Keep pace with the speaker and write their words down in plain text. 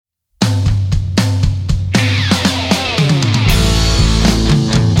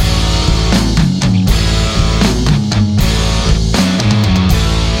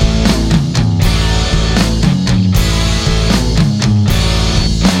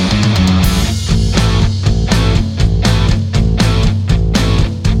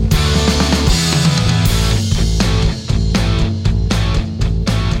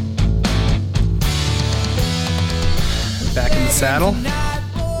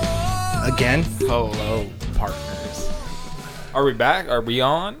again. Hello, partners. Are we back? Are we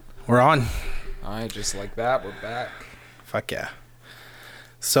on? We're on. All right, just like that, we're back. Fuck yeah.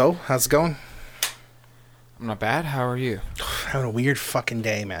 So, how's it going? I'm not bad. How are you? Having a weird fucking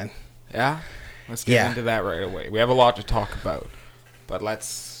day, man. Yeah? Let's get into that right away. We have a lot to talk about, but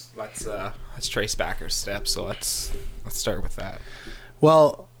let's trace back our steps. So let's start with that.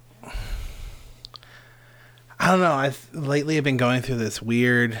 Well, I don't know. Lately I've been going through this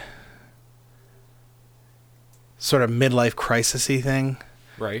weird sort of midlife crisis-y thing.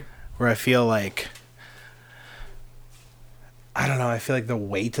 Right. Where I feel like, I don't know, I feel like the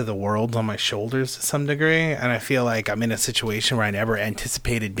weight of the world's on my shoulders to some degree. And I feel like I'm in a situation where I never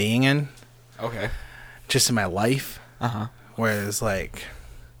anticipated being in. Okay. Just in my life. Uh-huh. Whereas, like,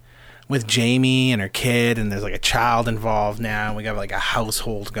 with Jamie and her kid, and there's, like, a child involved now. We got, like, a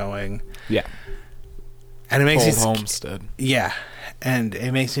household going. Yeah. And it makes me... homestead. Yeah. And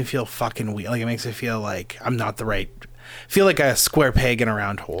it makes me feel fucking weird. Like, it makes me feel like I'm not the right... feel like a square peg in a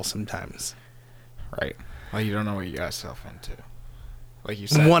round hole sometimes. Right. Well, you don't know what you got yourself into. Like you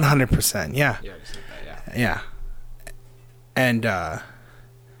said. 100%, yeah. Yeah, you said that, yeah. Yeah. And, I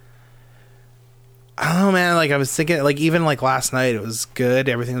don't know, man. Like, I was thinking, like, even, like, last night, it was good.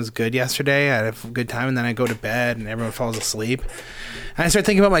 Everything was good yesterday. I had a good time, and then I go to bed, and everyone falls asleep. And I start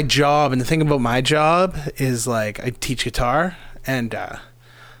thinking about my job, and the thing about my job is, like, I teach guitar, and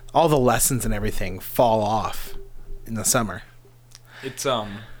all the lessons and everything fall off in the summer. It's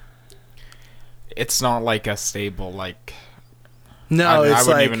not like a stable, like... No, I it's wouldn't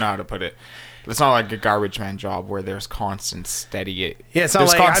like... even know how to put it. It's not like a garbage man job where there's constant steady... Yeah, it's not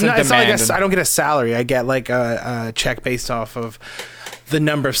like... I don't get a salary. I get, like, a check based off of the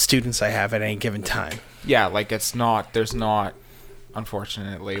number of students I have at any given time. Yeah, like, it's not... There's not,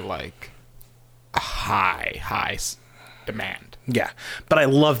 unfortunately, like, a high demand. Yeah, but I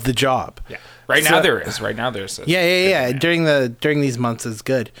love the job. Yeah. Right now there is. Right now there's... Yeah. During these months is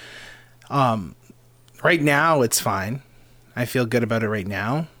good. Right now it's fine. I feel good about it right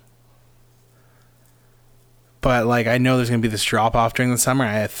now. But, like, I know there's going to be this drop-off during the summer.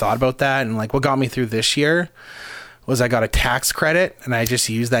 I had thought about that, and, like, what got me through this year was I got a tax credit, and I just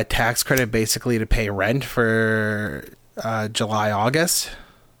used that tax credit basically to pay rent for July, August.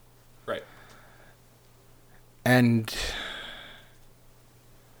 Right. And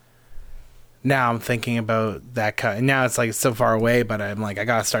now I'm thinking about that now it's, like, so far away, but I'm, like, I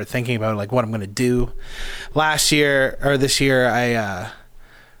got to start thinking about, like, what I'm going to do. This year,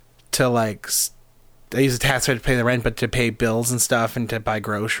 I use the tax credit to pay the rent, but to pay bills and stuff and to buy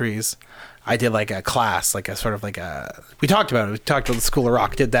groceries, I did, like, a class, like, a sort of, like, we talked about it. We talked about the School of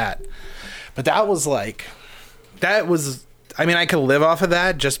Rock, did that. But I mean, I could live off of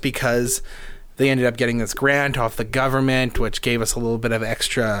that just because they ended up getting this grant off the government, which gave us a little bit of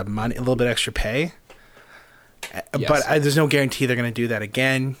extra money, a little bit extra pay. Yes. But there's no guarantee they're going to do that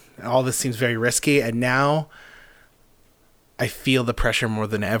again. All this seems very risky. And now I feel the pressure more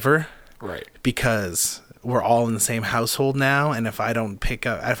than ever. Right. Because we're all in the same household now, and if I don't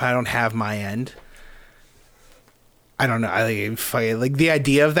have my end, I don't know. Like the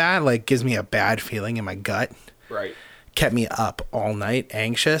idea of that, like, gives me a bad feeling in my gut. Right. Kept me up all night,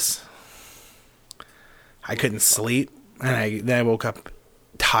 anxious. I couldn't sleep, and then I woke up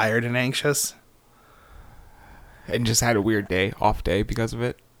tired and anxious. And just had a weird day, off day because of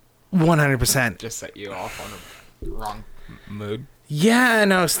it. 100%. Just set you off on the wrong mood. Yeah,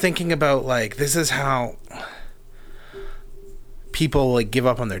 and I was thinking about, like, this is how people, like, give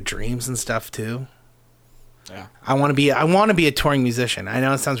up on their dreams and stuff too. Yeah. I want to be a touring musician. I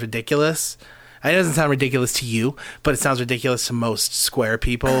know it sounds ridiculous. It doesn't sound ridiculous to you, but it sounds ridiculous to most square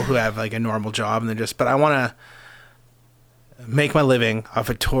people who have, like, a normal job, and but I want to make my living off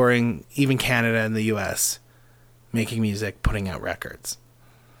of touring, even Canada and the US, making music, putting out records.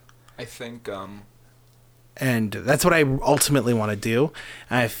 I think and that's what I ultimately want to do.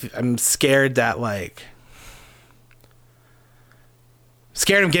 I'm scared that, like...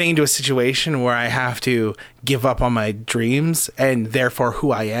 Scared of getting into a situation where I have to give up on my dreams and therefore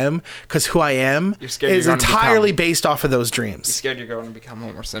who I am. Because who I am is entirely based off of those dreams. You're scared you're going to become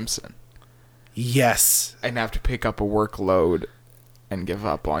Homer Simpson. Yes. And have to pick up a workload and give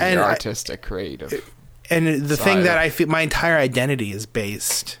up on your artistic, creative... And the thing that I feel... My entire identity is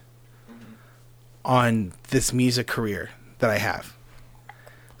based... on this music career that I have.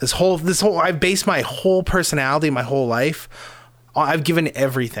 This whole I've based my whole personality, my whole life. I've given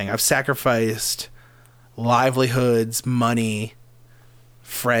everything. I've sacrificed livelihoods, money,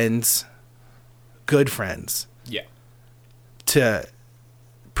 friends, good friends. Yeah. To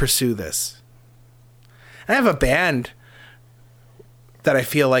pursue this. I have a band that I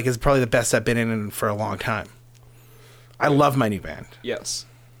feel like is probably the best I've been in for a long time. I love my new band. Yes.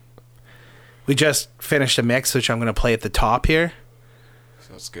 We just finished a mix, which I'm going to play at the top here.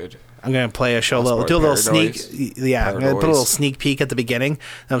 That's good. I'm going to play do a little sneak. Yeah, I'm going to put a little sneak peek at the beginning.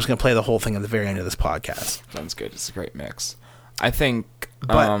 And I'm just going to play the whole thing at the very end of this podcast. Sounds good. It's a great mix. I think.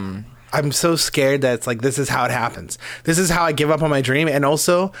 But I'm so scared that it's like, this is how it happens. This is how I give up on my dream. And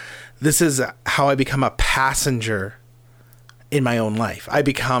also, this is how I become a passenger in my own life. I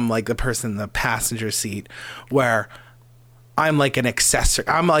become like the person in the passenger seat where I'm like an accessory.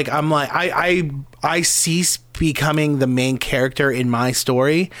 I cease becoming the main character in my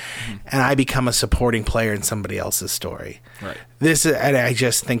story, and I become a supporting player in somebody else's story. Right. And I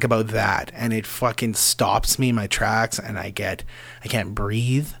just think about that, and it fucking stops me in my tracks, and I can't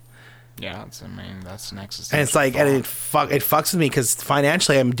breathe. Yeah, that's an existential And it's like, thought. and it fucks with me because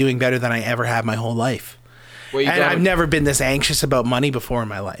financially I'm doing better than I ever have my whole life. Well, And I've never been this anxious about money before in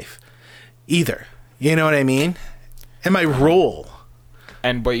my life either. You know what I mean? And my role.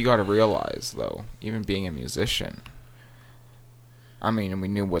 But you got to realize, though, even being a musician, I mean, we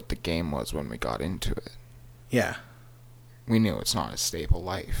knew what the game was when we got into it. Yeah. We knew it's not a stable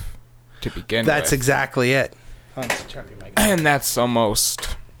life to begin with. That's exactly it. And that's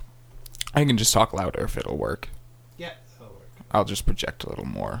almost... I can just talk louder if it'll work. Yeah, it'll work. I'll just project a little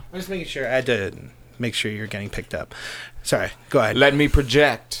more. I'm just making sure. I had to make sure you're getting picked up. Sorry, go ahead. Let me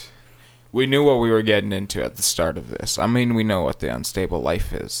project. We knew what we were getting into at the start of this. I mean, we know what the unstable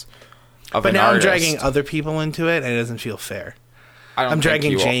life is. But now I'm dragging other people into it, and it doesn't feel fair. I'm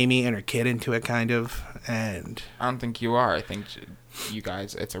dragging Jamie and her kid into it, kind of. And I don't think you are. I think you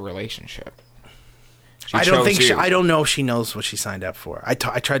guys, it's a relationship. I don't know if she knows what she signed up for. I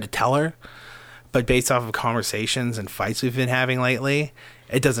tried to tell her, but based off of conversations and fights we've been having lately,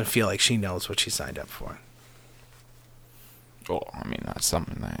 it doesn't feel like she knows what she signed up for. Well, I mean, that's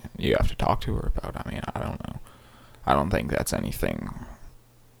something that you have to talk to her about. I mean, I don't know. I don't think that's anything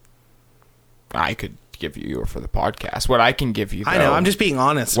I could give you for the podcast. What I can give you, though, I know, I'm just being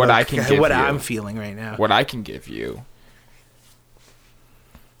honest. What I can give what you, I'm feeling right now. What I can give you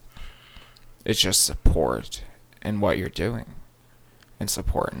is just support in what you're doing. And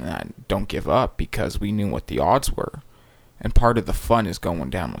support in that. Don't give up, because we knew what the odds were. And part of the fun is going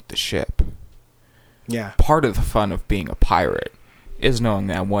down with the ship. Yeah. Part of the fun of being a pirate is knowing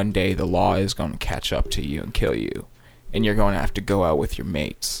that one day the law is going to catch up to you and kill you. And you're going to have to go out with your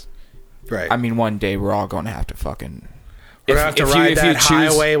mates. Right. I mean, one day we're all going to have to fucking... We're going to have to ride that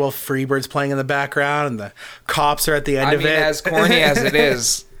highway while Freebird's playing in the background and the cops are at the end of it. As corny as it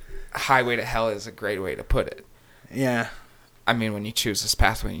is, highway to hell is a great way to put it. Yeah. I mean, when you choose this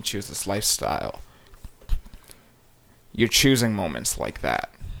pathway and you choose this lifestyle, you're choosing moments like that.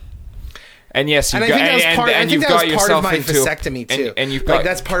 And yes, you've got yourself part of my into vasectomy too. And you've got, like,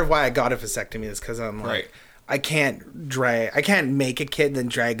 that's part of why I got a vasectomy, is because I'm like, right. I can't make a kid and then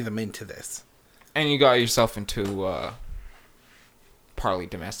drag them into this. And you got yourself into partly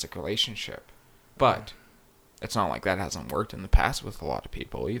domestic relationship, but it's not like that hasn't worked in the past with a lot of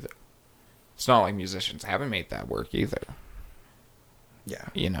people either. It's not like musicians haven't made that work either. Yeah,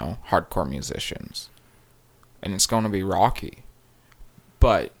 you know, hardcore musicians, and it's going to be rocky.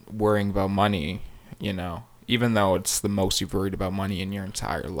 But worrying about money, you know, even though it's the most you've worried about money in your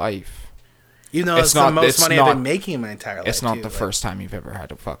entire life. Even though it's the most money I've been making in my entire life. It's not the first time you've ever had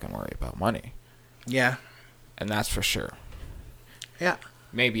to fucking worry about money. Yeah. And that's for sure. Yeah.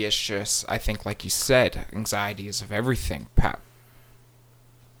 Maybe it's just, I think, like you said, anxiety is of everything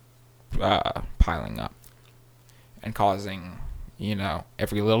piling up and causing, you know,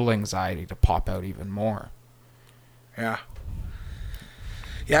 every little anxiety to pop out even more. Yeah.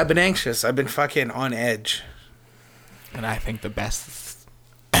 Yeah, I've been anxious. I've been fucking on edge. And I think the best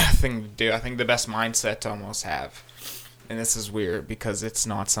thing to do, I think the best mindset to almost have, and this is weird because it's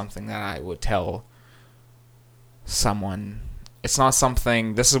not something that I would tell someone. It's not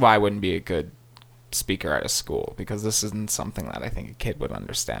something, this is why I wouldn't be a good speaker at a school, because this isn't something that I think a kid would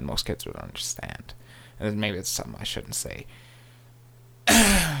understand. Most kids would understand. And maybe it's something I shouldn't say.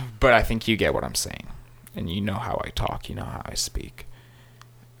 But I think you get what I'm saying. And you know how I talk, you know how I speak.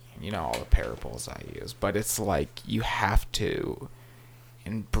 You know all the parables I use. But it's like you have to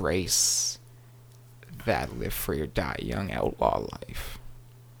embrace that live free or die young outlaw life.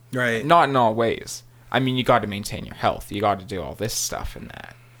 Right. Not in all ways. I mean, you got to maintain your health. You got to do all this stuff and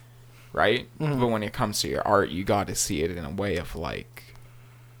that. Right? Mm-hmm. But when it comes to your art, you got to see it in a way of like,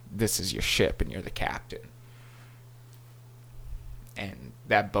 this is your ship and you're the captain. And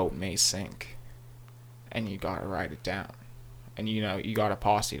that boat may sink. And you got to ride it down. And you know, you got a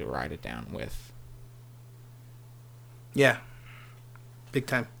posse to ride it down with. Yeah. Big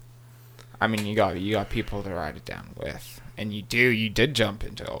time. I mean, you got people to write it down with. And you did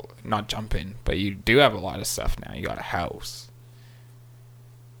not jump in, but you do have a lot of stuff now. You got a house.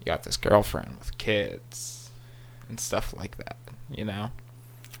 You got this girlfriend with kids and stuff like that, you know?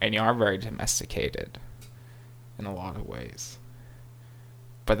 And you are very domesticated in a lot of ways.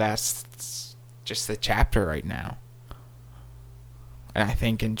 But that's just the chapter right now. And I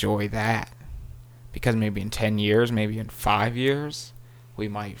think enjoy that. Because maybe in 10 years, maybe in 5 years, we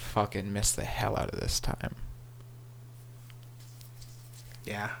might fucking miss the hell out of this time.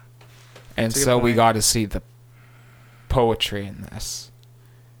 Yeah. And so we got to see the poetry in this,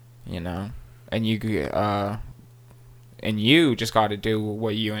 you know? And you just got to do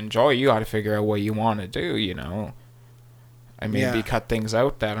what you enjoy. You got to figure out what you want to do, you know? And maybe cut things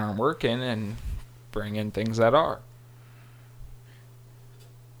out that aren't working and bring in things that are.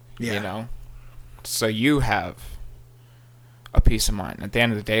 Yeah. You know? So you have a peace of mind. At the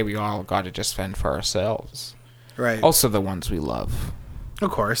end of the day, we all got to just fend for ourselves. Right. Also the ones we love.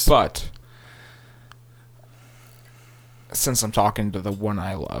 Of course. But since I'm talking to the one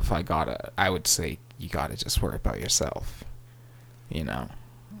I love, I would say you gotta just worry about yourself. You know?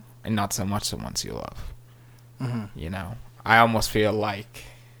 And not so much the ones you love. Mm-hmm. You know? I almost feel like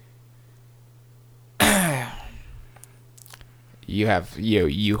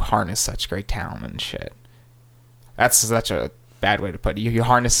you harness such great talent and shit. That's such a bad way to put it. You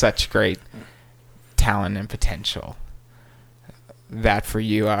harness such great talent and potential. That for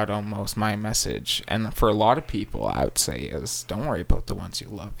you, my message, and for a lot of people, I would say is don't worry about the ones you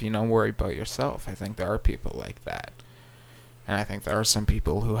love. You know, worry about yourself. I think there are people like that. And I think there are some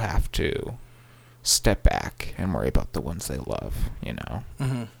people who have to step back and worry about the ones they love, you know.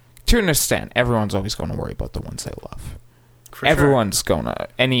 Mm-hmm. To an extent, everyone's always going to worry about the ones they love. Everyone's going to,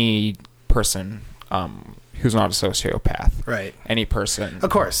 any person who's not a sociopath. Right. Any person. Of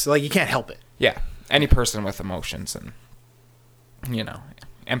course. Like, you can't help it. Yeah. Any person with emotions and, you know,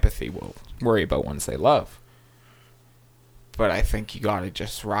 empathy will worry about ones they love. But I think you got to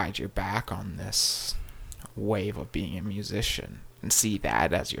just ride your back on this wave of being a musician and see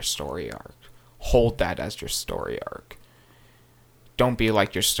that as your story arc. Hold that as your story arc. Don't be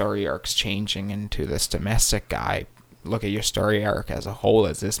like your story arc's changing into this domestic guy. Look at your story arc as a whole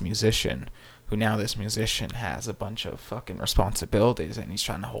as this musician, who now this musician has a bunch of fucking responsibilities and he's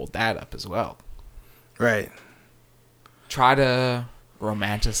trying to hold that up as well. Right. Try to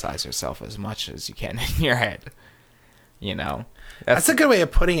romanticize yourself as much as you can in your head. You know? That's a good way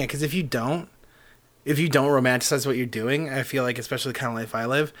of putting it, because if you don't romanticize what you're doing, I feel like, especially the kind of life I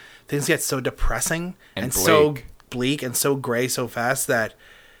live, things get so depressing and so bleak and so gray so fast that,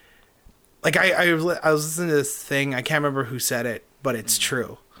 like, I was listening to this thing, I can't remember who said it, but it's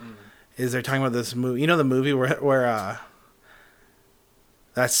true. Is they're talking about this movie, you know, the movie where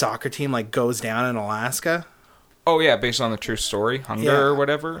that soccer team like goes down in Alaska? Oh yeah, based on the true story, Hunger or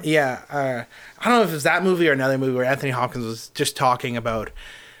whatever. Yeah, I don't know if it was that movie or another movie where Anthony Hopkins was just talking about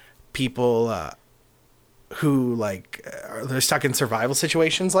people who they're stuck in survival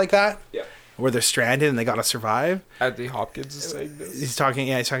situations like that. Yeah. Where they're stranded and they gotta survive. Anthony Hopkins is saying this. He's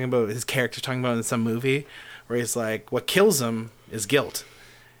talking about his character talking about in some movie where he's like, what kills them is guilt.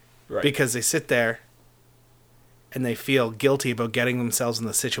 Right. Because they sit there and they feel guilty about getting themselves in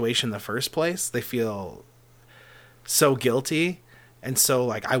the situation in the first place. They feel so guilty and so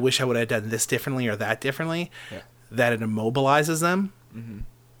like, I wish I would have done this differently or that differently, that it immobilizes them. Mm-hmm.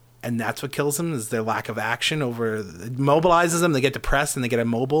 And that's what kills them, is their lack of action. It mobilizes them, they get depressed and they get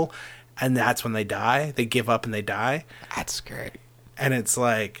immobile, and that's when they die. They give up and they die. That's great. And it's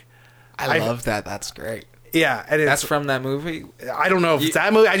like, I love that. That's great. Yeah, and that's from that movie. I don't know if it's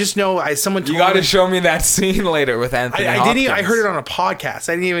that movie. I just know someone told me. You got to show me that scene later with Anthony Hopkins. I heard it on a podcast.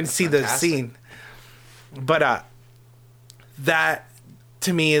 I didn't even see the scene. But that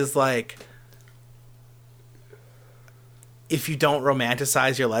to me is like, if you don't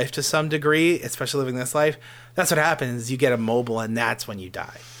romanticize your life to some degree, especially living this life, that's what happens. You get immobile, and that's when you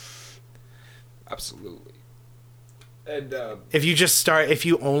die. Absolutely. And if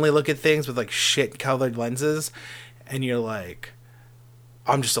you only look at things with like shit colored lenses, and you're like,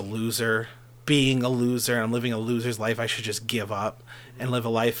 I'm just a loser, being a loser, and I'm living a loser's life, I should just give up and live a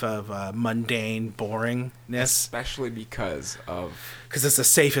life of mundane boringness. Especially because it's the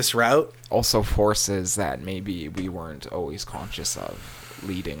safest route. Also forces that maybe we weren't always conscious of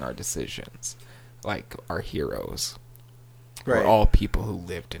leading our decisions. Like our heroes. Right. Were all people who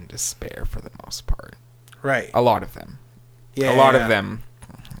lived in despair for the most part. Right. A lot of them. Yeah. A lot of them.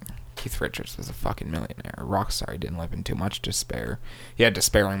 Keith Richards was a fucking millionaire. A rock star. He didn't live in too much despair. He had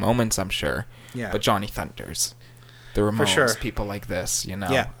despairing moments, I'm sure. Yeah. But Johnny Thunders. the Ramones, For sure. people like this, you know?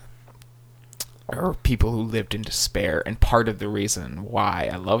 Yeah. Or people who lived in despair. And part of the reason why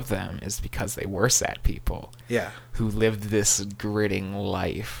I love them is because they were sad people. Yeah. Who lived this gritting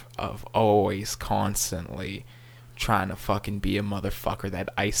life of always constantly trying to fucking be a motherfucker that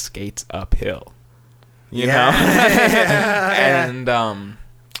ice skates uphill. You know? And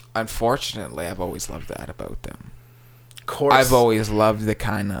unfortunately, I've always loved that about them. Of course. I've always loved the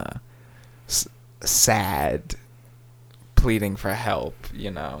kind of sad pleading for help,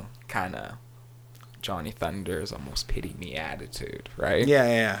 you know, kind of Johnny Thunder's almost pity me attitude, right?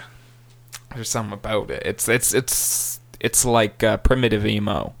 Yeah. There's something about it. It's like primitive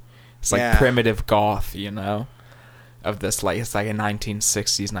emo. It's like primitive goth, you know? Of this, like, it's like a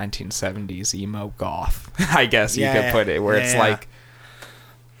 1960s, 1970s emo goth, I guess you could put it, where it's like,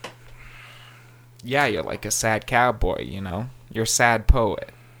 you're like a sad cowboy, you know? You're a sad poet.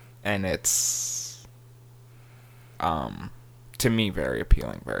 And it's, to me, very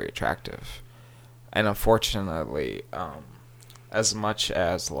appealing, very attractive. And unfortunately, as much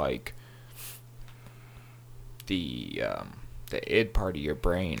as, like, the id part of your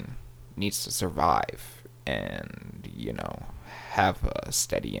brain needs to survive and, you know, have a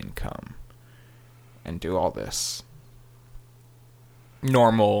steady income and do all this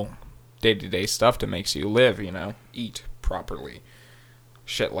normal day-to-day stuff that makes you live, you know, eat properly,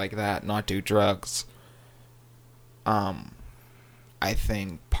 shit like that, not do drugs. I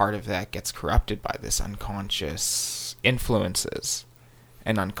think part of that gets corrupted by this unconscious influences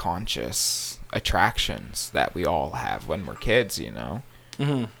and unconscious attractions that we all have when we're kids, you know,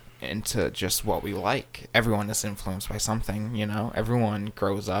 into just what we like. Everyone is influenced by something, you know. Everyone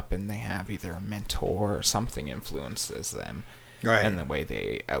grows up and they have either a mentor or something influences them, right, and the way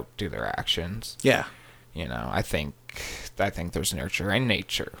they outdo their actions. Yeah, you know, I think there's nurture and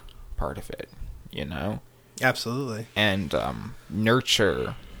nature part of it, you know. Absolutely. And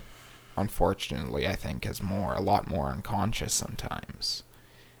nurture, unfortunately, I think is a lot more unconscious sometimes.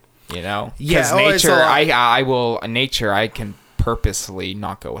 You know? Yeah. Because nature, I can purposely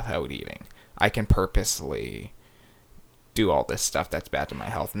not go without eating. I can purposely do all this stuff that's bad to my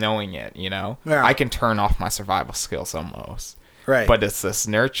health, knowing it, you know? Yeah. I can turn off my survival skills almost. Right. But it's this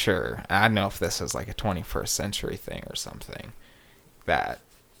nurture. I don't know if this is like a 21st century thing or something that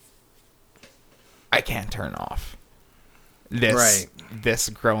I can't turn off. This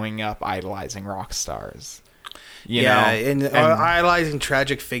growing up idolizing rock stars. You know? And idolizing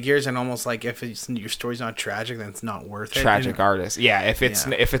tragic figures, and almost like if your story's not tragic, then it's not worth it. Tragic artists. Yeah, if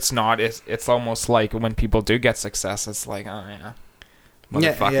it's not, it's almost like when people do get success, it's like, oh yeah.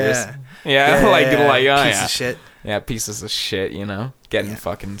 Motherfuckers. Yeah. Piece of shit. Yeah, pieces of shit, you know? Getting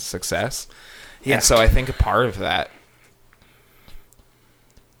fucking success. Yeah. And so I think a part of that,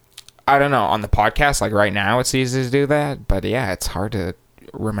 I don't know, on the podcast, like right now, it's easy to do that. But yeah, it's hard to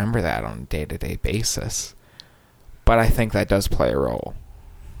remember that on a day-to-day basis. But I think that does play a role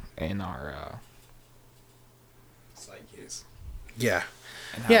in our psyches. Yeah.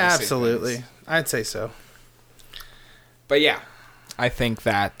 Yeah, absolutely. I'd say so. But yeah, I think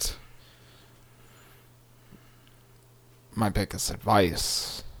that my biggest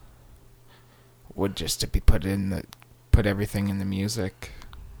advice would just to be put everything in the music.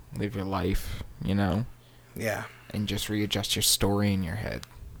 Live your life, you know? Yeah. And just readjust your story in your head.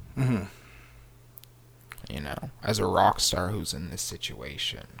 Mm-hmm. You know, as a rock star who's in this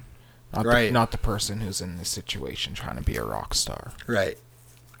situation. Not the person who's in this situation trying to be a rock star. Right.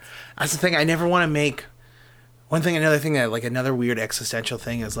 That's the thing. I never want to make... Another thing that, like, another weird existential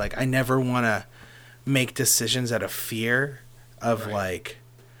thing is, like, I never want to make decisions out of fear of, like,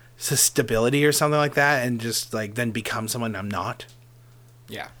 stability or something like that, and just, like, then become someone I'm not.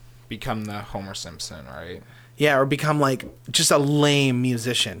 Yeah. Become the Homer Simpson, right? Yeah, or become like just a lame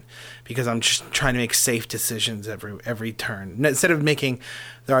musician because I'm just trying to make safe decisions every turn. Instead of making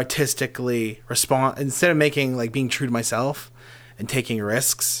instead of making like being true to myself and taking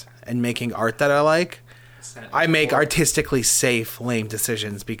risks and making art that I like, I make artistically safe, lame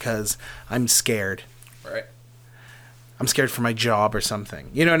decisions because I'm scared. Right. I'm scared for my job or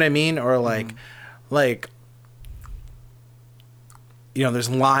something. You know what I mean? Or like you know, there's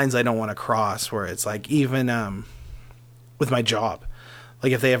lines I don't want to cross where it's like, even with my job,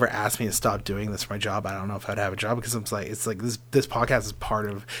 like if they ever asked me to stop doing this for my job, I don't know if I'd have a job because it's like this podcast is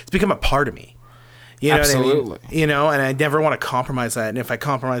it's become a part of me. You know Absolutely. What I mean? You know, and I never want to compromise that. And if I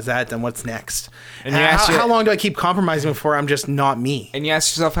compromise that, then what's next? And how long do I keep compromising before I'm just not me? And you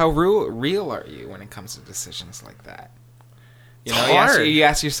ask yourself, how real are you when it comes to decisions like that? You know, you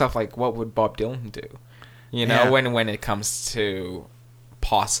ask yourself, like, what would Bob Dylan do? You know, when it comes to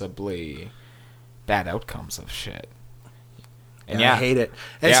possibly bad outcomes of shit. And I hate it.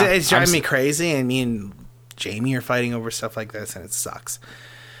 It's driving me I'm crazy, and me and Jamie are fighting over stuff like this, and it sucks.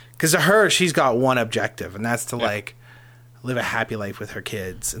 Because to her, she's got one objective, and that's to like live a happy life with her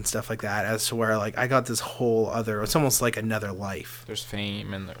kids and stuff like that. As to where like I got this whole other, it's almost like another life. There's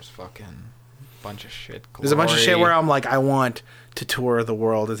fame and there's fucking bunch of shit. Glory. There's a bunch of shit where I'm like, I want to tour the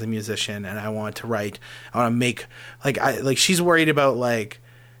world as a musician, and I want to write. I want to make like she's worried about like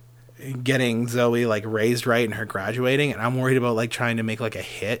getting Zoe like raised right and her graduating, and I'm worried about like trying to make like a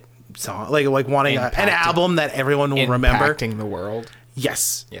hit song, like wanting an album that everyone will remember. Impacting the world.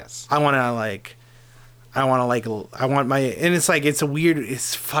 Yes. I want my, and it's like, it's a weird,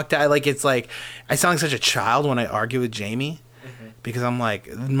 it's fucked up. Like, it's like, I sound like such a child when I argue with Jamie because I'm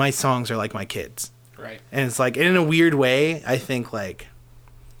like, my songs are like my kids. Right. And it's like, in a weird way, I think like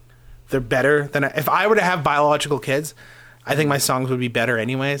they're better than, if I were to have biological kids, I think my songs would be better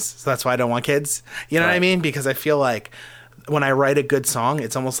anyways. So that's why I don't want kids. You know what I mean? Because I feel like when I write a good song,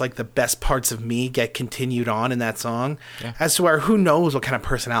 it's almost like the best parts of me get continued on in that song. Yeah. As to where who knows what kind of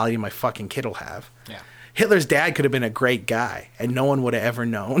personality my fucking kid will have. Yeah. Hitler's dad could have been a great guy and no one would have ever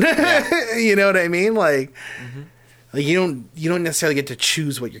known. Yeah. You know what I mean? Like, like you don't necessarily get to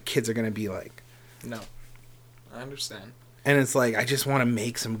choose what your kids are going to be like. No. I understand. And it's like, I just want to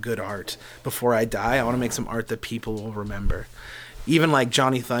make some good art before I die. I want to make some art that people will remember. Even like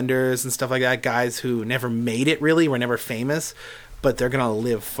Johnny Thunders and stuff like that, guys who never made it really, were never famous, but they're going to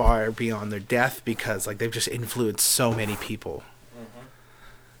live far beyond their death because like they've just influenced so many people.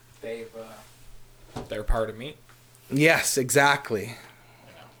 They're part of me. Yes, exactly.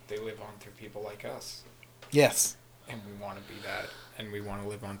 You know, they live on through people like us. Yes. And we want to be that, and we want to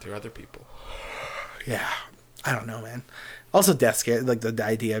live on through other people. Yeah. I don't know, man. Also, death scare, like the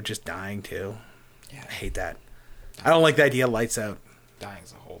idea of just dying too. Yeah. I hate that. I don't like the idea of lights out.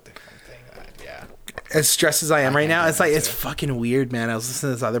 Dying's a whole different thing. Yeah. As stressed as I am right now, it's like, it's fucking weird, man. I was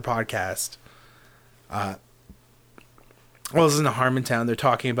listening to this other podcast. I was listening to Harmontown. They're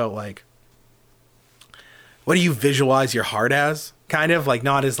talking about like, what do you visualize your heart as? Kind of like,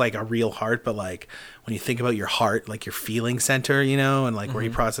 not as like a real heart, but like when you think about your heart, like your feeling center, you know, and like where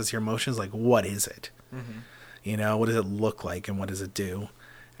you process your emotions, like what is it? You know, what does it look like and what does it do?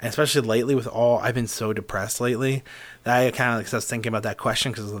 And especially lately with I've been so depressed lately that I kind of like, I was thinking about that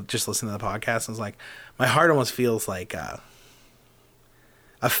question because just listening to the podcast, I was like, my heart almost feels like a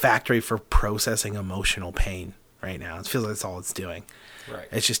factory for processing emotional pain right now. It feels like that's all it's doing. Right.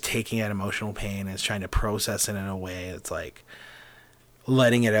 It's just taking out emotional pain and it's trying to process it in a way that's like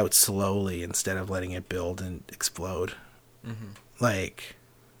letting it out slowly instead of letting it build and explode. Like,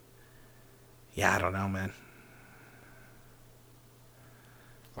 yeah, I don't know, man.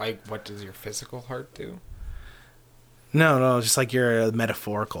 Like, what does your physical heart do? No, just like your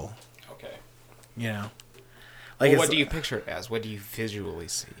metaphorical. Okay. You know? Like, well, what do you picture it as? What do you visually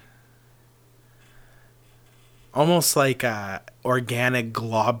see? Almost like organic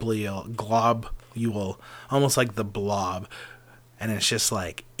globule, almost like the blob. And it's just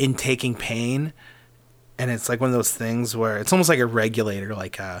like intaking pain. And it's like one of those things where it's almost like a regulator,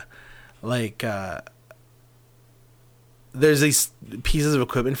 there's these pieces of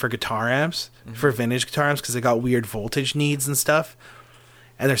equipment for guitar amps, for vintage guitar amps, because they got weird voltage needs and stuff.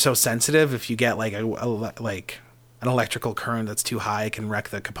 And they're so sensitive. If you get like an electrical current that's too high, it can wreck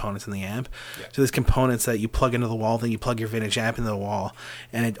the components in the amp. Yeah. So there's components that you plug into the wall, then you plug your vintage amp into the wall,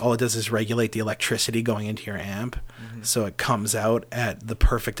 and all it does is regulate the electricity going into your amp, so it comes out at the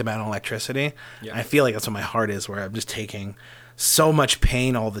perfect amount of electricity. Yeah. I feel like that's what my heart is, where I'm just taking so much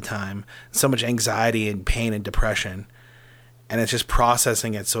pain all the time, so much anxiety and pain and depression, and it's just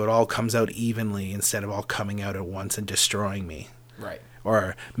processing it so it all comes out evenly instead of all coming out at once and destroying me. Right.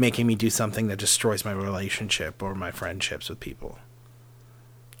 Or making me do something that destroys my relationship or my friendships with people.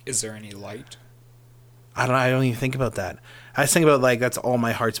 Is there any light? I don't even think about that. I just think about like that's all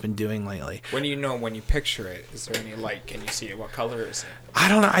my heart's been doing lately. When you picture it, is there any light? Can you see it? What color is it? I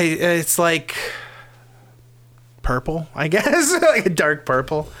don't know. It's like purple, I guess. Like a dark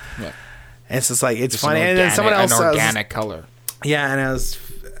purple. Yeah. And it's just like, it's funny. And then someone else, an organic color. Yeah, and it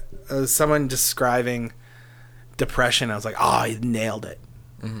was someone describing depression. I was like, oh, he nailed it.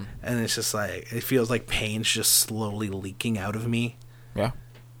 And it's just like, it feels like pain's just slowly leaking out of me. Yeah.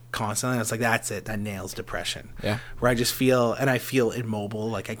 Constantly. It's like, that's it. That nails depression. Yeah. Where I just feel immobile,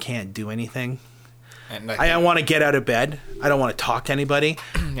 like I can't do anything. And I want to get out of bed. I don't want to talk to anybody.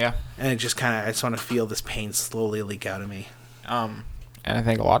 Yeah. And it just I just want to feel this pain slowly leak out of me. And I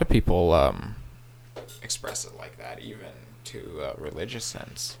think a lot of people express it like that, even to a religious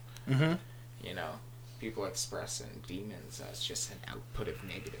sense. You know, people expressing demons as just an output of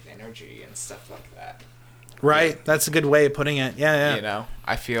negative energy and stuff like that. Right. That's a good way of putting it. Yeah, yeah. You know,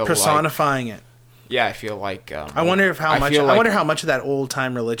 I feel personifying it. Yeah, I feel like. I wonder if I wonder how much of that old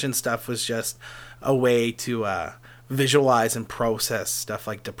time religion stuff was just a way to visualize and process stuff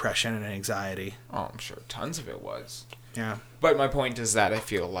like depression and anxiety. Oh, I'm sure tons of it was. Yeah. But my point is that I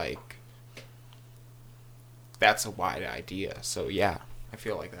feel like that's a wide idea. So yeah, I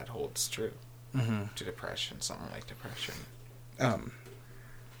feel like that holds true to depression, something like depression.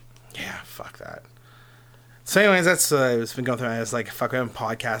 Yeah, fuck that. So anyways, that's I've been going through. I was like, fuck, I haven't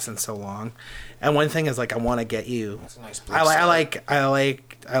podcasted so long. And one thing is like, I want to get you. That's a nice I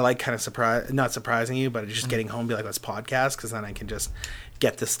like kind of not surprising you, but just getting home, and be like, let's podcast, because then I can just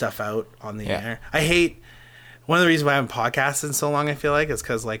get this stuff out on the air. I hate one of the reasons why I haven't podcasted in so long. I feel like is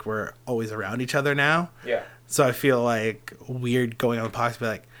because like we're always around each other now. Yeah. So I feel like weird going on the podcast, be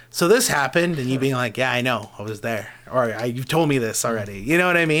like, so this happened, and you being like, yeah, I know, I was there, or you've told me this already. You know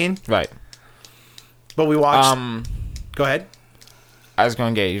what I mean? Right. But we watched. Go ahead. I was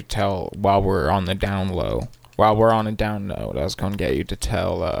going to get you to tell while we're on a down note. I was going to get you to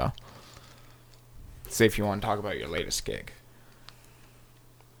tell. See if you want to talk about your latest gig.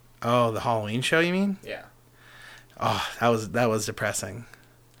 Oh, the Halloween show, you mean? Yeah. Oh, that was depressing.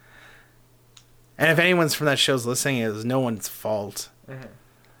 And if anyone's from that show's listening, it was no one's fault. Mm-hmm.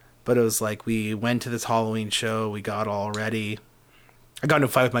 But it was like, we went to this Halloween show, we got all ready. I got into a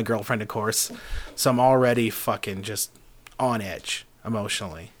fight with my girlfriend, of course. So I'm already fucking just on edge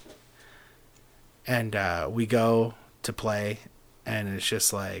emotionally. And we go to play, and it's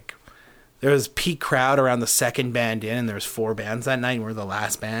just like, there was peak crowd around the second band in, and there was 4 bands that night, and we're the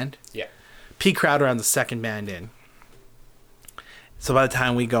last band. Yeah. Peak crowd around the second band in. So by the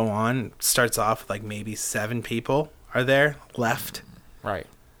time we go on, it starts off with like maybe 7 people are there left. Right.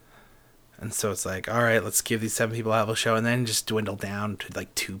 And so it's like, all right, let's give these 7 people a show, and then just dwindle down to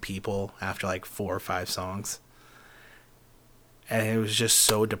like 2 people after like 4 or 5 songs. And it was just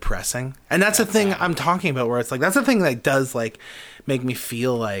so depressing. And that's the thing I'm talking about, where it's like, that's the thing that does like make me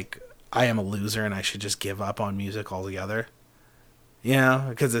feel like I am a loser and I should just give up on music altogether. You know,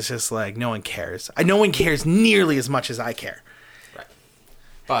 because it's just like, no one cares. No one cares nearly as much as I care. Right.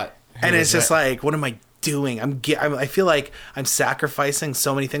 But and it's just like, what am I doing? I feel like I'm sacrificing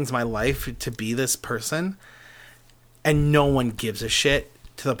so many things in my life to be this person, and no one gives a shit,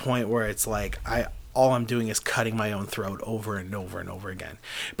 to the point where it's like all I'm doing is cutting my own throat over and over and over again.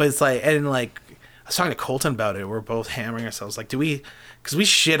 But it's like, and like, I was talking to Colton about it. We're both hammering ourselves. Like, because we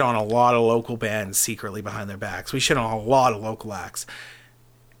shit on a lot of local bands secretly behind their backs. We shit on a lot of local acts.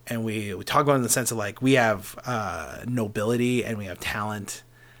 And we talk about it in the sense of like, we have nobility and we have talent.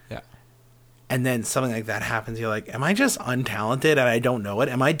 Yeah. And then something like that happens. You're like, am I just untalented and I don't know it?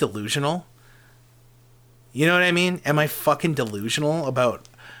 Am I delusional? You know what I mean? Am I fucking delusional about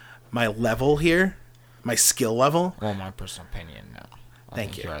my level here? My skill level? Well, my personal opinion, no.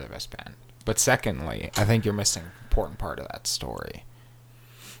 Thank you. You are the best band. But secondly, I think you're missing an important part of that story,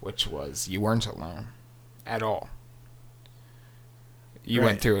 which was you weren't alone at all. You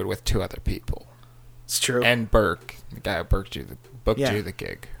went through it with 2 other people. It's true. And Burke, the guy who booked you the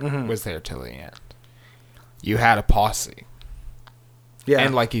gig, was there till the end. You had a posse. Yeah.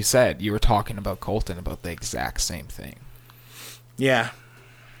 And like you said, you were talking about Colton about the exact same thing. Yeah.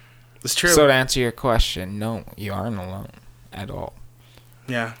 It's true. So to answer your question, no, you aren't alone at all.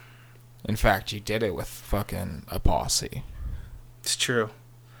 Yeah. In fact, you did it with fucking a posse. It's true.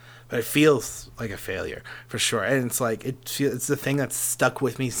 But it feels like a failure, for sure. And it's like, it's the thing that's stuck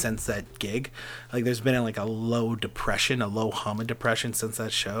with me since that gig. Like, there's been like a low hum of depression since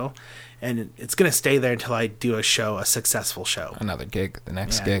that show. And it's going to stay there until I do a successful show. Another gig, the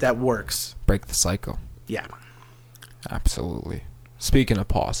next gig. That works. Break the cycle. Yeah. Absolutely. Speaking of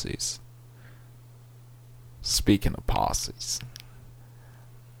posses,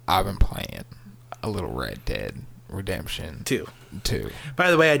 I've been playing a little Red Dead Redemption 2. By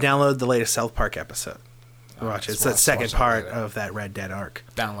the way, I downloaded the latest South Park episode. Watch it. It's the second part of that Red Dead arc.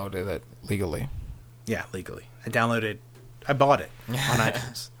 Downloaded it legally. Yeah, legally. I bought it on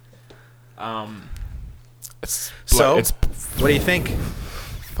iTunes. What do you think?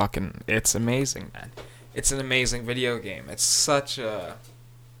 Fucking, it's amazing, man. It's an amazing video game. It's such a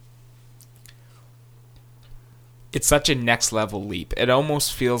next level leap. It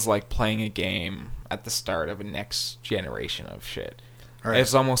almost feels like playing a game at the start of a next generation of shit. Right.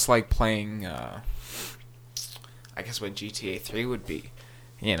 It's almost like playing, I guess what GTA 3 would be,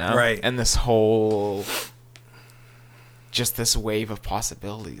 you know? Right. And this whole, just this wave of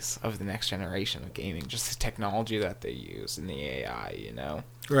possibilities of the next generation of gaming. Just the technology that they use and the AI, you know?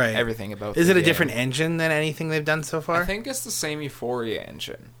 Right. Everything about Is it a different engine than anything they've done so far? I think it's the same Euphoria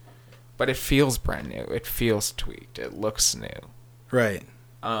engine. but it feels brand new. It feels tweaked. It looks new. Right.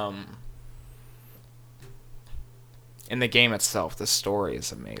 In the game itself, the story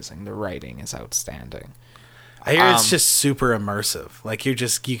is amazing. The writing is outstanding. I hear it's just super immersive. Like you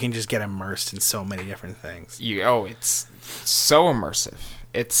can just get immersed in so many different things. It's so immersive.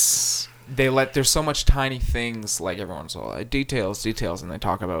 There's so much tiny things, like everyone's all like, details, and they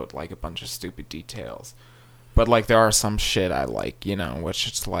talk about like a bunch of stupid details. But like there are some shit I like, which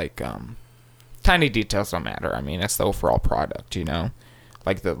it's like tiny details don't matter. I mean, it's the overall product,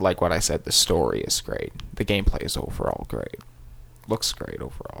 Like what I said, the story is great. The gameplay is overall great. Looks great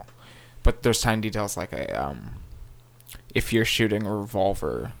overall. But there's tiny details like if you're shooting a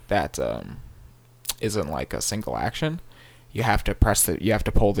revolver that isn't like a single action, you have to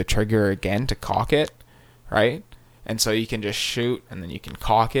pull the trigger again to cock it, right? And so you can just shoot, and then you can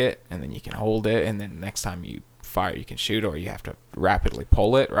cock it, and then you can hold it, and then next time you fire, you can shoot, or you have to rapidly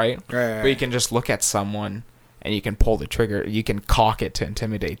pull it, right? Right. But you can just look at someone, and you can pull the trigger. You can cock it to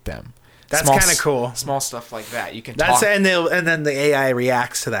intimidate them. That's kind of cool. Small stuff like that. You can and then the AI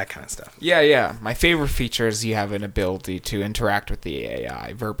reacts to that kind of stuff. Yeah. My favorite feature is you have an ability to interact with the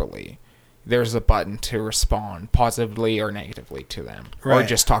AI verbally. There's a button to respond positively or negatively to them, or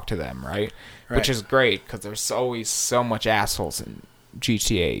just talk to them, right? Which is great because there's always so much assholes in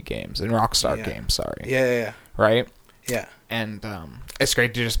GTA games and Rockstar games. Sorry. Yeah. Right. Yeah. And it's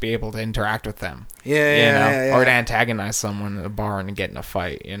great to just be able to interact with them. Yeah. Or to antagonize someone at a bar and get in a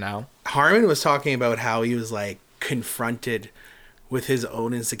fight. Harmon was talking about how he was like confronted with his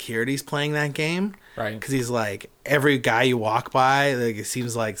own insecurities playing that game. Right. Because he's like, every guy you walk by, like it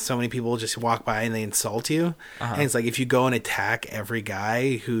seems like so many people just walk by and they insult you. And it's like, if you go and attack every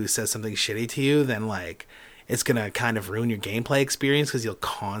guy who says something shitty to you, then like it's going to kind of ruin your gameplay experience because you'll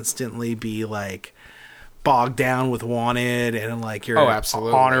constantly be like bogged down with wanted, and like your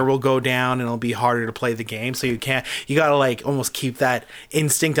honor will go down and it'll be harder to play the game. So you gotta like almost keep that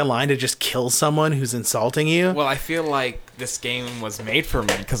instinct in line to just kill someone who's insulting you. Well, I feel like this game was made for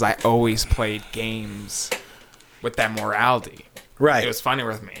me because I always played games with that morality. Right. It was funny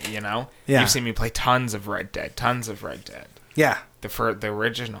with me, Yeah. You've seen me play tons of Red Dead. Yeah. The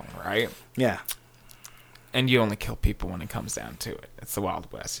original, right? Yeah. And you only kill people when it comes down to it. It's the Wild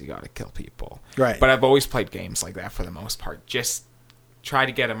West. You got to kill people. Right. But I've always played games like that for the most part. Just try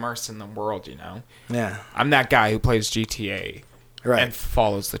to get immersed in the world, Yeah. I'm that guy who plays GTA and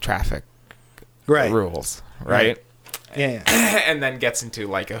follows the traffic rules, right? Yeah. And then gets into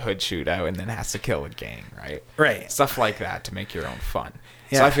like a hood shootout and then has to kill a gang, right? Right. Stuff like that to make your own fun.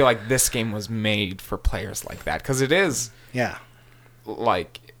 Yeah. So I feel like this game was made for players like that because it is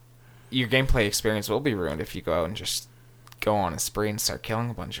like your gameplay experience will be ruined if you go out and just go on a spree and start killing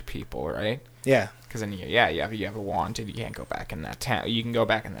a bunch of people, right? Yeah. Because then you have a wanted. You can't go back in that town. You can go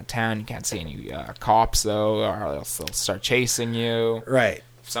back in that town. You can't see any cops though, or else they'll start chasing you. Right.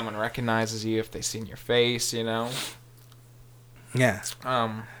 If someone recognizes you, if they see in your face, Yeah.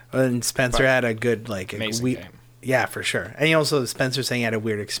 And Spencer had a good amazing game. Yeah, for sure. And Spencer saying he had a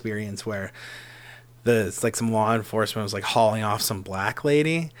weird experience where it's like some law enforcement was like hauling off some black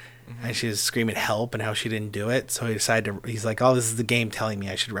lady. And she was screaming help and how she didn't do it. So he's like, oh, this is the game telling me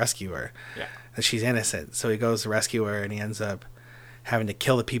I should rescue her. Yeah. That she's innocent. So he goes to rescue her and he ends up having to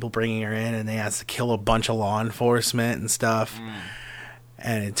kill the people bringing her in. And he has to kill a bunch of law enforcement and stuff.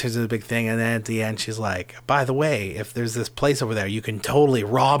 And it turns into a big thing. And then at the end, she's like, by the way, if there's this place over there, you can totally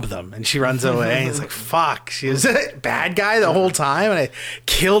rob them. And she runs away. And it's like, fuck. She was a bad guy the whole time. And I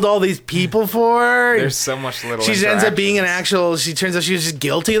killed all these people for her. There's so much little She ends up being she turns out she was just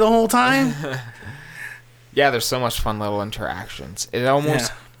guilty the whole time. Yeah, there's so much fun little interactions. It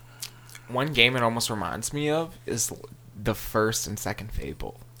almost... One game it almost reminds me of is the first and second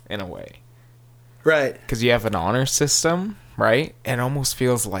Fable, in a way. Right. Because you have an honor system, right? It almost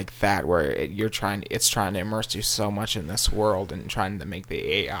feels like that, where it's trying to immerse you so much in this world and trying to make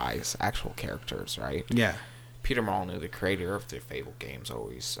the AIs actual characters, right? Yeah. Peter Molyneux, the creator of the Fable games,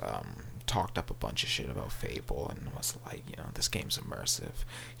 always talked up a bunch of shit about Fable and was like, this game's immersive.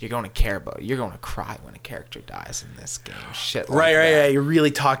 You're going to cry when a character dies in this game. Shit like that. Right. He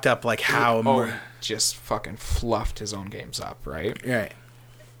really talked up like how... just fucking fluffed his own games up, right? Right.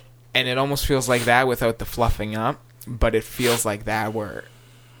 And it almost feels like that without the fluffing up, but it feels like that where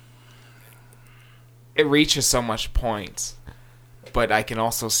it reaches so much points, but I can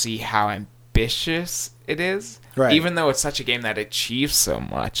also see how ambitious it is. Right. Even though it's such a game that achieves so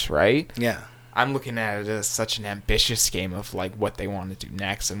much, right? Yeah. I'm looking at it as such an ambitious game of like what they want to do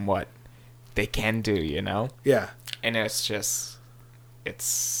next and what they can do, Yeah. And it's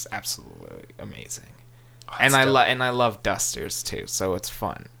absolutely amazing. and I love dusters too, so it's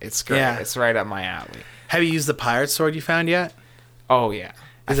fun. It's great. Yeah. It's right up my alley. Have you used the pirate sword you found yet? Oh yeah.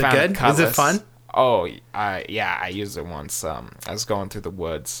 Is it good? Is it fun? Oh, yeah, I used it once. I was going through the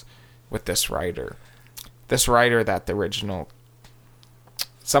woods with this writer. This writer that the original...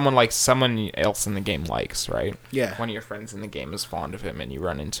 Someone else in the game likes, right? Yeah. One of your friends in the game is fond of him, and you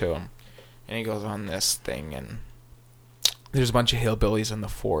run into him. And he goes on this thing, and there's a bunch of hillbillies in the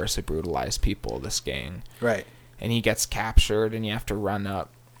forest that brutalize people, this gang. Right. And he gets captured, and you have to run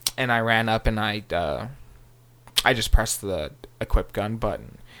up. And I ran up, and I just pressed the equip gun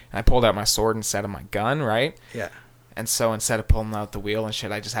button. And I pulled out my sword instead of my gun, right? Yeah. And so instead of pulling out the wheel and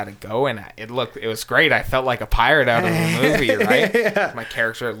shit, I just had to go, and it was great. I felt like a pirate out of a movie, right? Yeah. My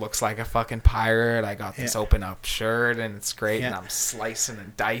character looks like a fucking pirate. I got this open up shirt, and it's great, and I'm slicing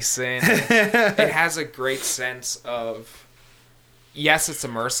and dicing. It has a great sense of, yes, it's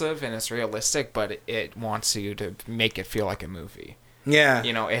immersive and it's realistic, but it wants you to make it feel like a movie. Yeah.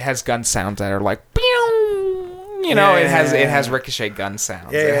 You know, it has gun sounds that are like, pew! You know, it has ricochet gun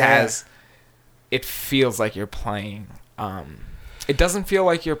sounds. It feels like you're playing. It doesn't feel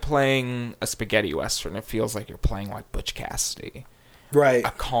like you're playing a spaghetti western. It feels like you're playing like Butch Cassidy, right? A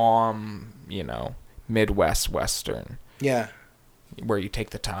calm, Midwest western. Yeah, where you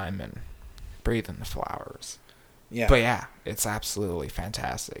take the time and breathe in the flowers. Yeah, but yeah, it's absolutely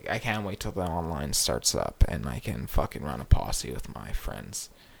fantastic. I can't wait till the online starts up and I can fucking run a posse with my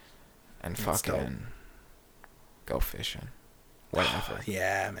friends and fucking go fishing, whatever.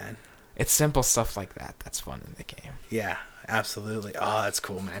 Yeah, man. It's simple stuff like that that's fun in the game. Yeah, absolutely. Oh, that's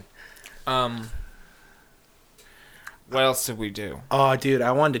cool, man. What else did we do? Oh, dude,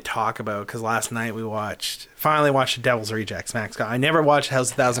 I wanted to talk about, because last night we finally watched The Devil's Rejects, Max. I never watched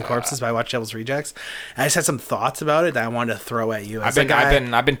House of 1,000 Corpses, but I watched Devil's Rejects. And I just had some thoughts about it that I wanted to throw at you.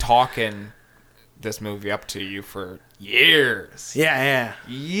 I've been talking this movie up to you for years. Yeah.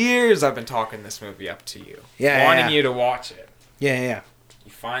 Years I've been talking this movie up to you. Yeah. Wanting you to watch it. Yeah.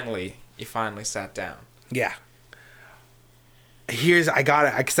 You finally sat down. Yeah. I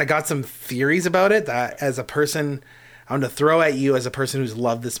got some theories about it that as a person, I'm going to throw at you as a person who's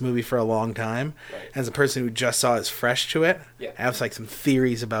loved this movie for a long time. Right. As a person who just saw it fresh to it. Yeah. I have like some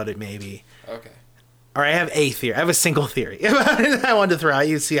theories about it maybe. Okay. Or I have a theory. I have a single theory about it I wanted to throw at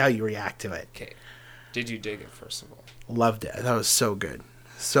you, see how you react to it. Okay. Did you dig it, first of all? Loved it. That was so good.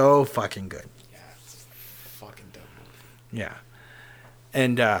 So fucking good. Yeah, it's fucking dope. Yeah.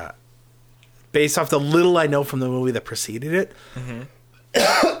 And based off the little I know from the movie that preceded it,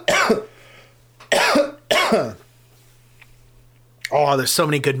 oh, there's so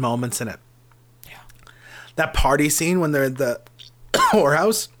many good moments in it. Yeah. That party scene when they're at the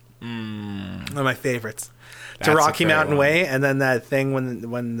whorehouse, one of my favorites. To Rocky Mountain Way, and then that thing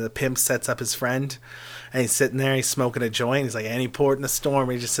when the pimp sets up his friend, and he's sitting there, he's smoking a joint. He's like, any port in the storm,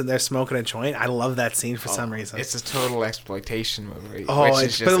 he's just sitting there smoking a joint. I love that scene for some reason. It's a total exploitation movie. Oh,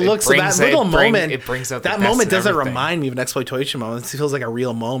 that moment doesn't remind me of an exploitation moment. It feels like a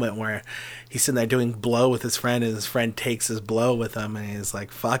real moment where he's sitting there doing blow with his friend, and his friend takes his blow with him, and he's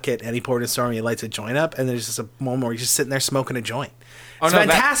like, fuck it. Any port in the storm, he lights a joint up, and there's just a moment where he's just sitting there smoking a joint. It's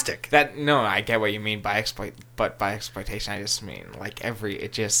fantastic. I get what you mean by exploitation. I just mean like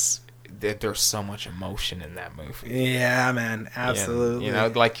there's so much emotion in that movie. Yeah, man, absolutely.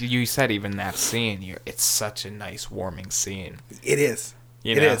 Like you said, even that scene, it's such a nice, warming scene. It is.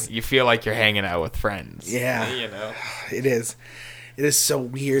 It is. You feel like you're hanging out with friends. Yeah. It is. It is so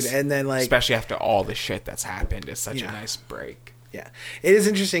weird, and then especially after all the shit that's happened, it's such a nice break. Yeah, it is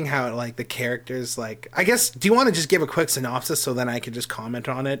interesting how the characters I guess. Do you want to just give a quick synopsis so then I can just comment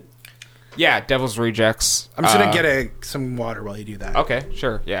on it? Yeah, Devil's Rejects. I'm just gonna get some water while you do that. Okay,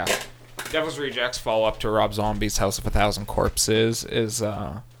 sure. Yeah, Devil's Rejects, follow up to Rob Zombie's House of 1,000 Corpses, is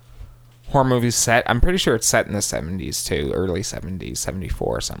horror movie set. I'm pretty sure it's set in the 70s too, early 70s,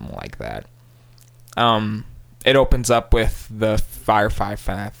 74, something like that. It opens up with the Firefly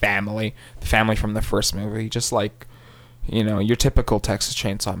family, the family from the first movie, just like. Your typical Texas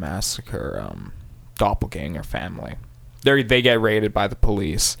Chainsaw Massacre doppelganger family. They get raided by the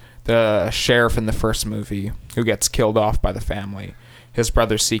police. The sheriff in the first movie, who gets killed off by the family, his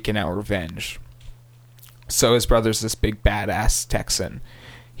brother's seeking out revenge. So his brother's this big badass Texan.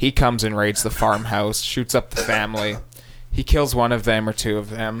 He comes and raids the farmhouse, shoots up the family. He kills one of them or two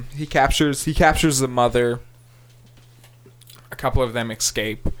of them. He captures the mother. A couple of them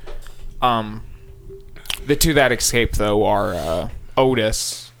escape. The two that escape, though, are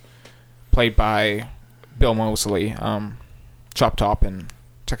Otis, played by Bill Moseley, Chop Top in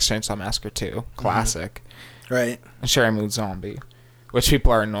Texas Chainsaw Massacre 2, classic. Right. And Sherry Moon Zombie, which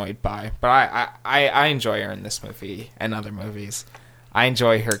people are annoyed by. But I enjoy her in this movie and other movies. I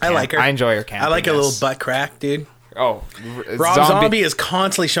enjoy her. I like her. I enjoy her campiness. I like a little butt crack, dude. Oh, Rob Zombie is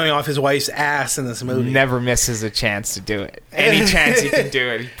constantly showing off his wife's ass in this movie. Never misses a chance to do it. Any chance he can do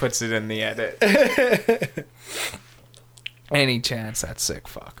it, he puts it in the edit. Any chance, that sick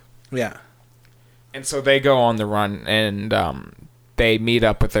fuck. Yeah. And so they go on the run, and they meet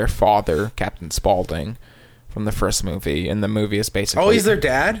up with their father, Captain Spaulding, from the first movie. And the movie is basically... Oh, he's their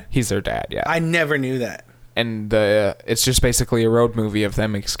dad? He's their dad, yeah. I never knew that. And it's just basically a road movie of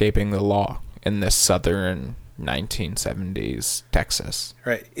them escaping the law in this southern 1970s Texas.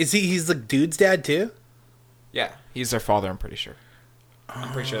 Right. He's the dude's dad, too? Yeah, he's their father, I'm pretty sure.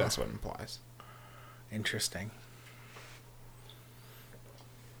 I'm pretty sure that's what it implies. Interesting.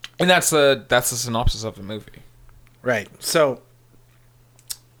 And that's the synopsis of the movie. Right. So,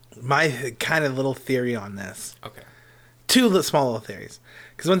 my kind of little theory on this. Okay. Two small little theories.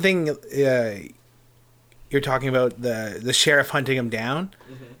 Because one thing, you're talking about the sheriff hunting him down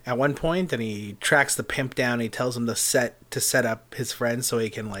at one point, and he tracks the pimp down. And he tells him to set up his friends so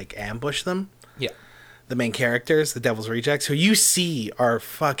he can like ambush them. Yeah. The main characters, the Devil's Rejects, who you see are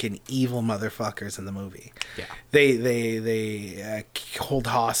fucking evil motherfuckers in the movie. Yeah. They hold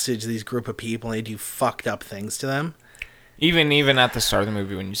hostage these group of people and they do fucked up things to them. Even at the start of the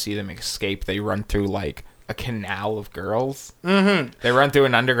movie, when you see them escape, they run through like a canal of girls. Mm-hmm. They run through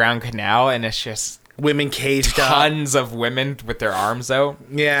an underground canal, and it's just women caged up. Tons of women with their arms out.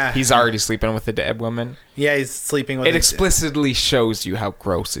 Yeah. He's already sleeping with the dead woman. Yeah, he's sleeping with it. It explicitly shows you how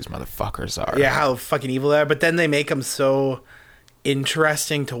gross these motherfuckers are. Yeah, how fucking evil they are. But then they make them so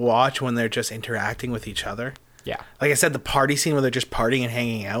interesting to watch when they're just interacting with each other. Yeah. Like I said, the party scene where they're just partying and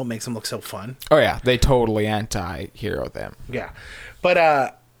hanging out makes them look so fun. Oh, yeah. They totally anti-hero them. Yeah.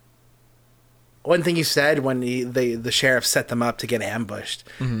 But one thing you said when the sheriff set them up to get ambushed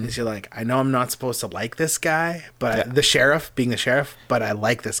is you're like, I know I'm not supposed to like this guy, but the sheriff, being the sheriff, but I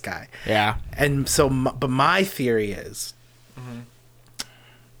like this guy. Yeah. And so, but my theory is,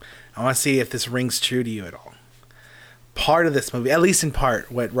 I want to see if this rings true to you at all. Part of this movie, at least in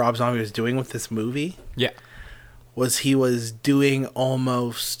part, what Rob Zombie was doing with this movie, was he was doing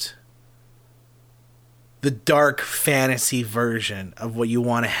almost the dark fantasy version of what you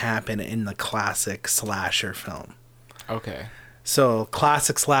want to happen in the classic slasher film. Okay. So,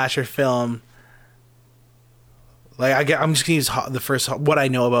 classic slasher film. Like I'm just gonna use the first what I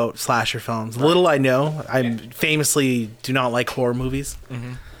know about slasher films. Right. Little I know. I famously do not like horror movies.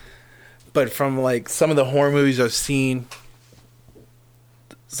 Mm-hmm. But from like some of the horror movies I've seen,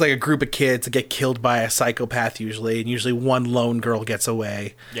 it's like a group of kids that get killed by a psychopath usually, and usually one lone girl gets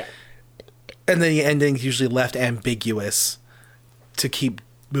away. Yeah. And then the ending's usually left ambiguous to keep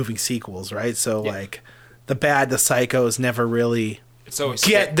moving sequels, right? So like the psychos never really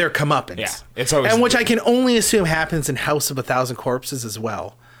get their comeuppance. Yeah. It's always which I can only assume happens in House of a Thousand Corpses as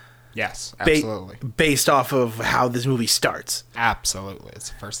well. Yes, absolutely. Based off of how this movie starts. Absolutely. It's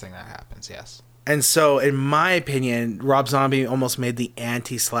the first thing that happens, yes. And so, in my opinion, Rob Zombie almost made the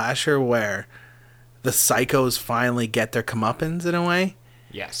anti-slasher where the psychos finally get their comeuppance in a way.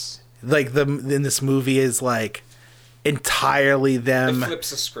 Yes. Like, in this movie is, like, entirely them... It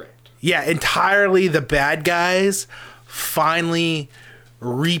flips the script. Yeah, entirely the bad guys finally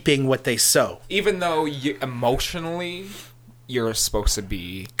reaping what they sow. Even though emotionally... you're supposed to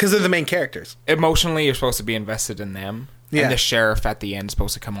be... because they're the main characters. Emotionally, you're supposed to be invested in them. Yeah. And the sheriff at the end is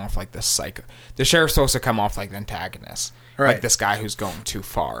supposed to come off like the psycho. The sheriff's supposed to come off like the antagonist. Right. Like this guy who's going too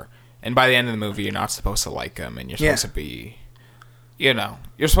far. And by the end of the movie, you're not supposed to like him. And you're supposed to be...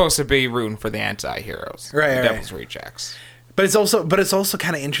 you're supposed to be rooting for the anti-heroes. Right, the Devil's Rejects. But it's also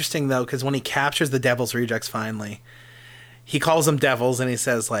kind of interesting, though, because when he captures the Devil's Rejects finally, he calls them devils, and he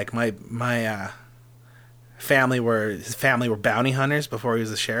says, like, my his family were bounty hunters before he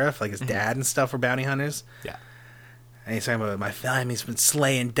was a sheriff. Like his dad and stuff were bounty hunters. Yeah. And he's talking about my family's been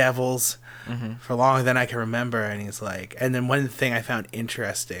slaying devils for longer than I can remember. And he's like, and then one thing I found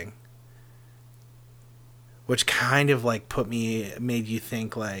interesting, which kind of like made you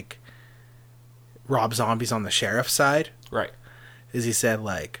think like Rob Zombie's on the sheriff's side. Right. Is he said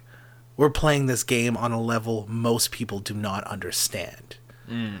like, we're playing this game on a level most people do not understand.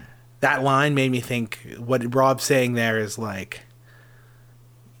 That line made me think what Rob's saying there is like,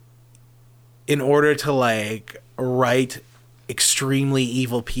 in order to like write extremely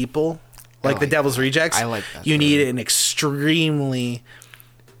evil people, like the Devil's Rejects, I like that. You need an extremely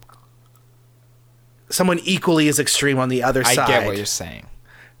someone equally as extreme on the other side. I get what you're saying.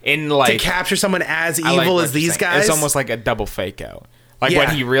 In like to capture someone as evil as these guys, it's almost like a double fake out, like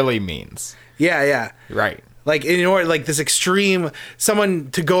what he really means. Yeah, yeah, right. Like in order, like this extreme, someone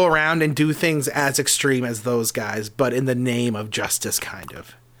to go around and do things as extreme as those guys, but in the name of justice, kind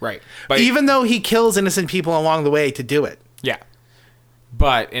of. Right. But even though he kills innocent people along the way to do it. Yeah.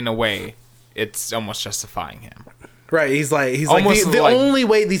 But in a way, it's almost justifying him. Right. He's like Almost the like- only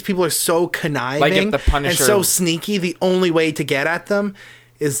way these people are so conniving Like if the Punisher- and so sneaky, the only way to get at them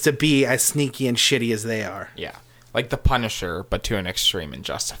is to be as sneaky and shitty as they are. Yeah. Like the Punisher, but to an extreme and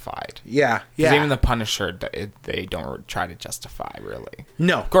justified. Yeah. Because Yeah. even the Punisher, they don't try to justify, really.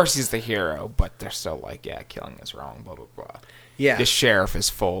 No. Of course, he's the hero, but they're still like, yeah, killing is wrong, blah, blah, blah. Yeah. The sheriff is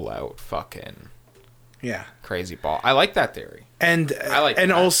full out fucking Yeah. crazy ball. I like that theory. And I like and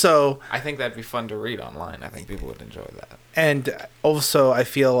that. also I think that'd be fun to read online. I think people would enjoy that. And also, I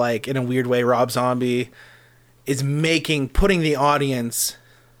feel like, in a weird way, Rob Zombie is putting the audience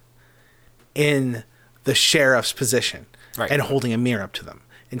in the sheriff's position, Right. and holding a mirror up to them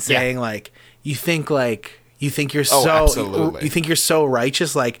and saying, like, you think you're Oh, so, absolutely. you think you're so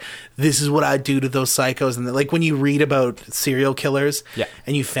righteous, like, this is what I'd do to those psychos. And like, when you read about serial killers, Yeah.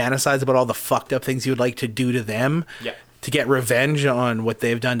 and you fantasize about all the fucked up things you would like to do to them, Yeah. to get revenge on what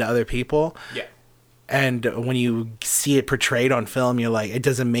they've done to other people. Yeah. And when you see it portrayed on film, you're like, it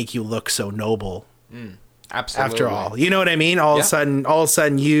doesn't make you look so noble. Absolutely. After all, you know what I mean? All Yeah. of a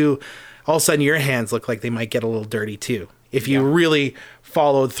sudden, your hands look like they might get a little dirty too. If you Yeah. really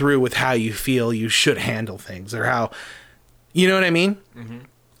followed through with how you feel you should handle things, or how, you know what I mean?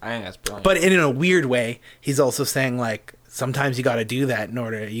 I think that's brilliant. But in a weird way, he's also saying, like, sometimes you got to do that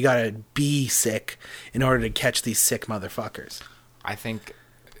you got to be sick in order to catch these sick motherfuckers. I think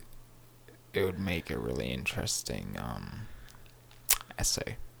it would make a really interesting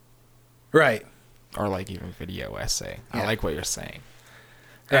essay. Right. Or like even video essay. Yeah. I like what you're saying.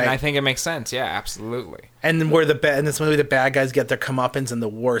 Right. And I think it makes sense. Yeah, absolutely. And then in this movie, the bad guys get their comeuppance in the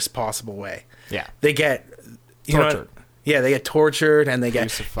worst possible way. Yeah. They get Tortured. Yeah, they get tortured, and they get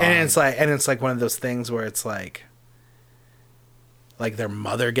Crucified. and it's like one of those things where it's like their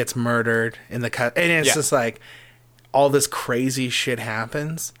mother gets murdered in the cut, and it's Yeah. just like all this crazy shit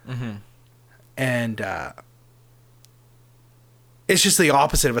happens, and it's just the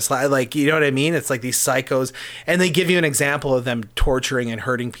opposite of a like, you know what I mean? It's like these psychos, and they give you an example of them torturing and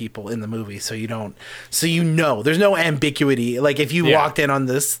hurting people in the movie, so there's no ambiguity. Like if you walked in on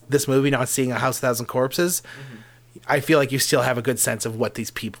this movie not seeing A House of 1,000 Corpses, I feel like you still have a good sense of what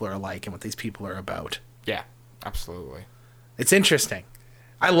these people are like and what these people are about. Yeah, absolutely. It's interesting.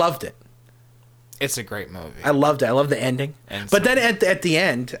 I loved it. It's a great movie. I loved it. I love the ending. But then at the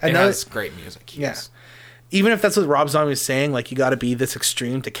end, it has great music. Yeah. Even if that's what Rob Zombie was saying, like, you got to be this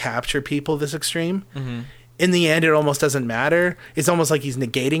extreme to capture people this extreme. In the end, it almost doesn't matter. It's almost like he's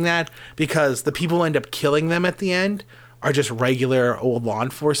negating that, because the people who end up killing them at the end are just regular old law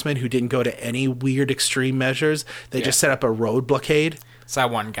enforcement who didn't go to any weird extreme measures. They just set up a road blockade. It's that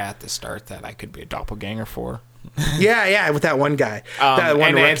one guy at the start that I could be a doppelganger for. Yeah, with that one guy. That one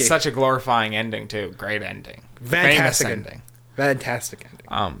and rookie. it's such a glorifying ending, too. Great ending. Fantastic Famous ending. Fantastic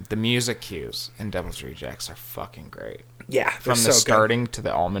ending. The music cues in Devil's Rejects are fucking great. Yeah, From the starting to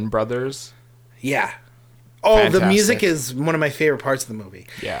the Allman Brothers. Yeah. Oh, the Fantastic. music is one of my favorite parts of the movie.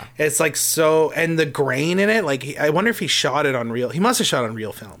 Yeah. It's like so, and the grain in it, like, I wonder if he shot it on real. He must have shot on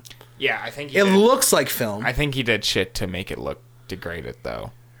real film. Yeah, I think It looks like film. I think he did shit to make it look degraded,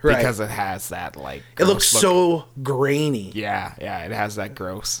 though. Right. Because it has that, like... It looks gross look. so grainy. Yeah, it has that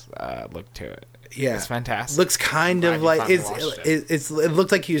gross look to it. Yeah. It's fantastic. Looks kind of like... Glad you finally watched It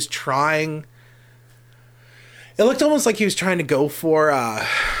looked like he was trying... It looked almost like he was trying to go for...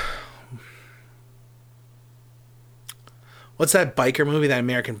 what's that biker movie? That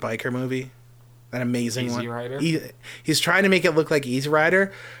American biker movie? That amazing Easy one? Rider? He's trying to make it look like Easy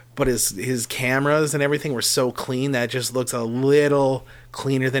Rider, but his cameras and everything were so clean that it just looks a little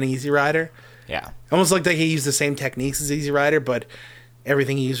cleaner than Easy Rider. Yeah. Almost looked like he used the same techniques as Easy Rider, but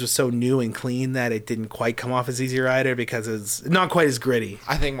everything he used was so new and clean that it didn't quite come off as Easy Rider because it's not quite as gritty.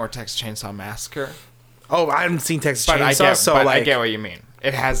 I think more Texas Chainsaw Massacre. Oh, I haven't seen Texas But Chainsaw, I get what you mean.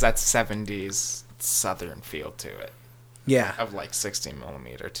 It has that 70s Southern feel to it. yeah, Of like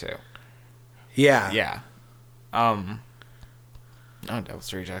 16mm too. yeah, Yeah.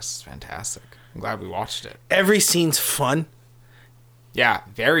 Devil's Rejects is fantastic. I'm glad we watched it. Every scene's fun. Yeah,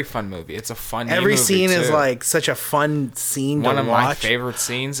 very fun movie. It's a fun Every movie scene is too. like such a fun scene One to of watch. my favorite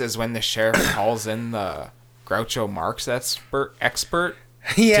scenes is when the sheriff calls in the Groucho Marx expert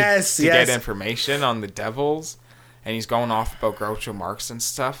Yes, to yes. get information on the devils, and he's going off about Groucho Marx and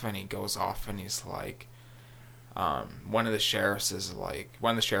stuff, and he goes off and he's like, one of the sheriffs is like,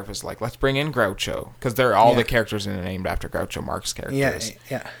 let's bring in Groucho, because they're all the characters are named after Groucho Marx characters.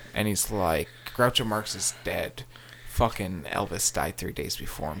 Yeah. And he's like, Groucho Marx is dead. Fucking Elvis died 3 days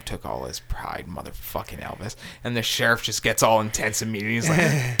before him, took all his pride, motherfucking Elvis. And the sheriff just gets all intense immediately. He's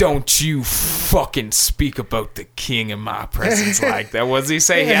like, don't you fucking speak about the king in my presence like that. What does he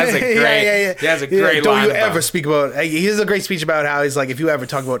say? He has a great, He has a great Don't line you about ever speak about... He has a great speech about how he's like, if you ever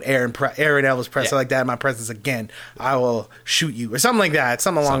talk about Aaron Elvis Presley like that in my presence again, I will shoot you. Or something like that.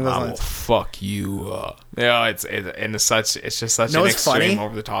 Something along those lines. I will fuck you up. Yeah, it's just such an extreme,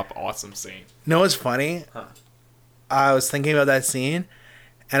 over-the-top, awesome scene. No, it's funny? Huh. I was thinking about that scene,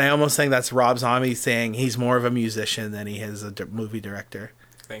 and I almost think that's Rob Zombie saying he's more of a musician than he is a movie director.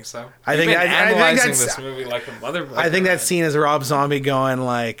 Think so? I think that's this movie like a mother. I think that scene is Rob Zombie going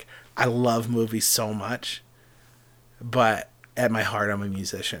like, I love movies so much, but at my heart, I'm a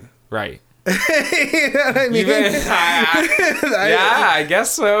musician. Right. You know what I mean? I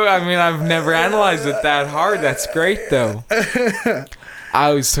guess so. I mean, I've never analyzed it that hard. That's great, though. I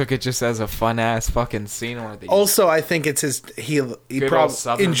always took it just as a fun ass fucking scene. One of these. Also, I think it's his. He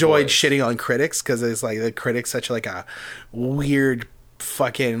probably enjoyed shitting on critics because it's like the critics such like a weird,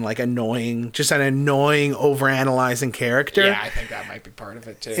 fucking like annoying, just an annoying, overanalyzing character. Yeah, I think that might be part of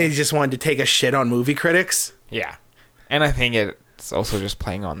it too. And he just wanted to take a shit on movie critics. Yeah, and I think it's also just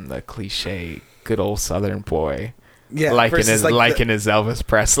playing on the cliche, good old Southern boy. Yeah, like in his Elvis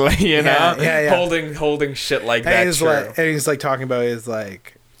Presley, you know, holding shit like that. And he's like talking about he's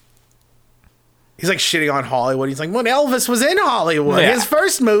like shitting on Hollywood. He's like, when Elvis was in Hollywood, his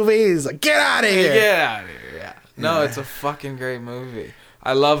first movie, he's like, get out of here, get out of here. Yeah, no, it's a fucking great movie.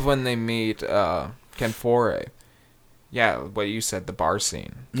 I love when they meet Ken Foray. Yeah, what you said, the bar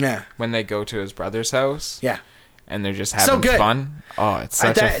scene. Yeah, when they go to his brother's house. Yeah. And they're just having fun. Oh, it's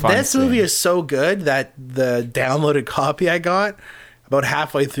such a fun This movie is so good that the downloaded copy I got, about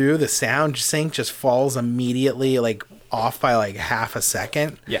halfway through, the sound sync just falls immediately, like, off by, like, half a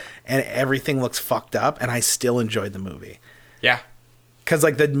second. Yeah. And everything looks fucked up, and I still enjoyed the movie. Yeah. Because,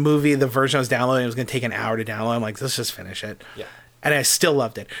 like, the version I was downloading, it was going to take an hour to download. I'm like, let's just finish it. Yeah. And I still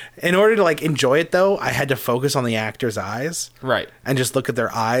loved it. In order to, like, enjoy it, though, I had to focus on the actors' eyes. Right. And just look at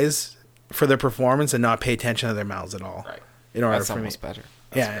their eyes for their performance and not pay attention to their mouths at all. Right. In order That's for almost me. better.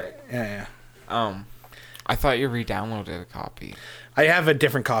 That's yeah. I thought you re-downloaded a copy. I have a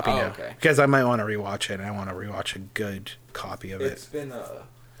different copy now. Okay. Because I might want to rewatch it, and I want to rewatch a good copy of it. It's been a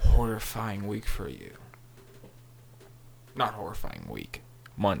horrifying week for you. Not horrifying week.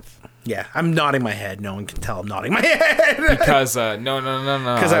 Month. Yeah, I'm nodding my head. No one can tell I'm nodding my head. Because, no.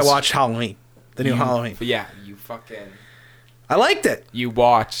 Because I watched Halloween. The new Halloween. Yeah, you fucking... I liked it. You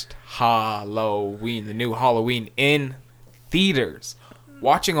watched Halloween, the new Halloween in theaters.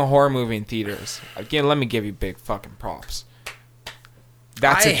 Watching a horror movie in theaters. Again, let me give you big fucking props.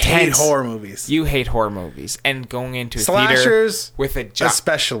 That's intense. I hate horror movies. You hate horror movies. And going into a Slashers, theater with a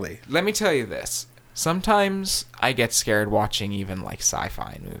especially. Let me tell you this. Sometimes I get scared watching even like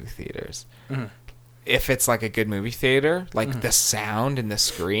sci-fi in movie theaters. Mm-hmm. If it's like a good movie theater, like the sound and the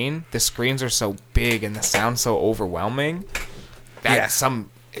screens are so big and the sound so overwhelming.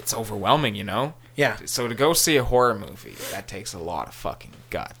 It's overwhelming, you know? Yeah. So to go see a horror movie, that takes a lot of fucking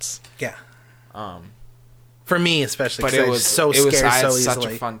guts. Yeah. For me, especially, because I was so scared so easily. Such a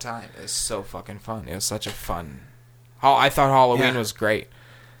fun time. It was so fucking fun. It was such a fun... I thought Halloween was great.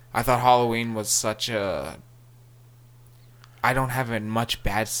 I thought Halloween was such a... I don't have much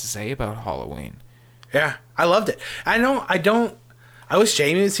bad to say about Halloween. Yeah, I loved it. I wish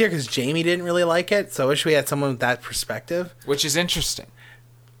Jamie was here because Jamie didn't really like it, so I wish we had someone with that perspective. Which is interesting.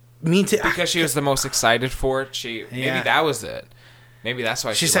 Me too. Because she was the most excited for it. Maybe that was it. Maybe that's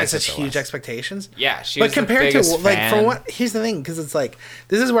why she had such huge expectations. Yeah, she was the biggest fan. Like, for what? Here's the thing, because it's like,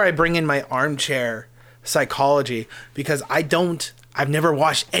 this is where I bring in my armchair psychology, because I've never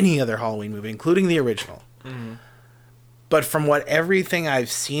watched any other Halloween movie, including the original. Mm-hmm. But from everything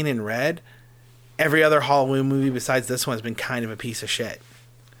I've seen and read, every other Halloween movie besides this one has been kind of a piece of shit.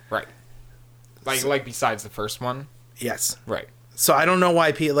 Right. Like besides the first one? Yes. Right. So I don't know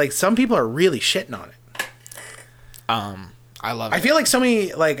why some people are really shitting on it. I love it. I feel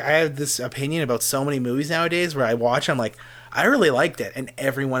like I have this opinion about so many movies nowadays where I watch, I'm like, I really liked it, and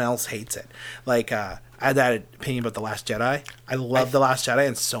everyone else hates it. Like, I had that opinion about The Last Jedi. I love The Last Jedi,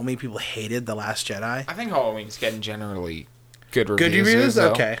 and so many people hated The Last Jedi. I think Halloween's getting generally good reviews. Good reviews?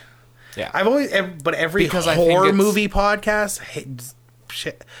 Okay. Yeah. Every horror movie podcast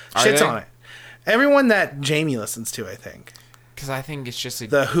shits on it. Everyone that Jamie listens to, I think. Because I think it's just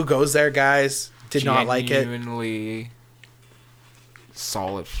the Who Goes There guys did not like it. Genuinely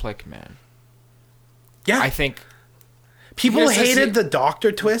solid flick, man. Yeah. I think people hated the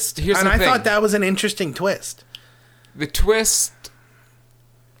Doctor twist, and I thought that was an interesting twist. The twist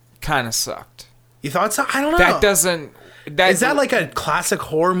kind of sucked. You thought so? I don't know. That doesn't... Is that like a classic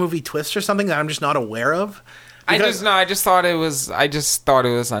horror movie twist or something that I'm just not aware of? Because, I just thought it was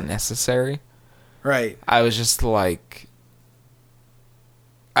unnecessary. Right. I was just like...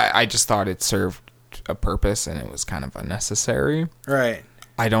 I just thought it served a purpose and it was kind of unnecessary. Right.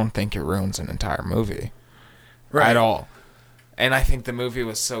 I don't think it ruins an entire movie. Right. At all. And I think the movie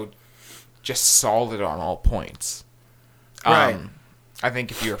was so just solid on all points. Right. I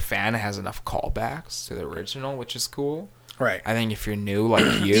think if you're a fan, it has enough callbacks to the original, which is cool. Right. I think if you're new, like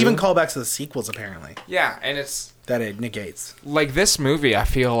you... Even callbacks to the sequels, apparently. Yeah, and it's... That it negates. Like, this movie, I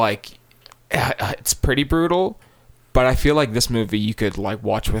feel like it's pretty brutal, but I feel like this movie you could, like,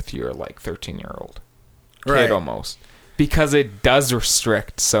 watch with your, like, 13-year-old kid almost. Because it does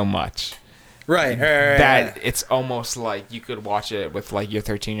restrict so much. Right. That it's almost like you could watch it with, like, your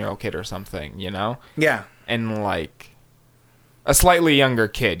 13-year-old kid or something, you know? Yeah. And, like... a slightly younger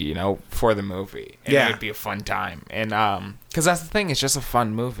kid, you know, for the movie. And it would be a fun time. And, because that's the thing, it's just a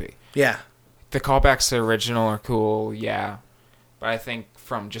fun movie. Yeah. The callbacks to the original are cool, yeah. But I think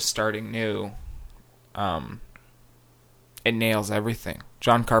from just starting new, it nails everything.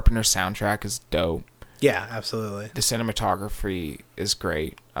 John Carpenter's soundtrack is dope. Yeah, absolutely. The cinematography is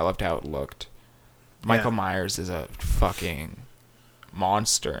great. I loved how it looked. Michael Myers is a fucking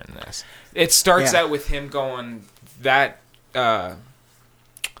monster in this. It starts out with him going... That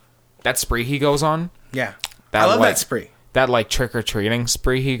spree he goes on. Yeah. I love that spree. That, like, trick-or-treating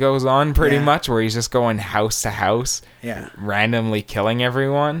spree he goes on, pretty much, where he's just going house to house, randomly killing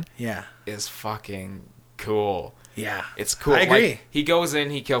everyone, is fucking cool. Yeah. It's cool. I agree. Like, he goes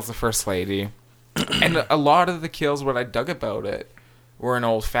in, he kills the first lady, and a lot of the kills, what I dug about it, were an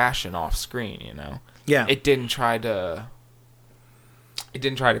old-fashioned off-screen, you know? Yeah. It didn't try to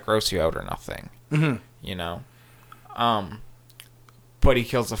gross you out or nothing, you know? But he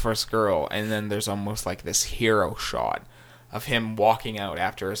kills the first girl, and then there's almost like this hero shot of him walking out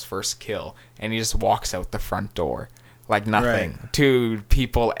after his first kill, and he just walks out the front door like nothing to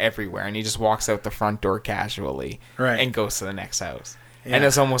people everywhere, and he just walks out the front door casually and goes to the next house. Yeah. And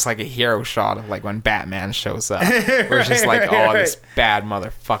it's almost like a hero shot of like when Batman shows up. Where it's just like, oh, this bad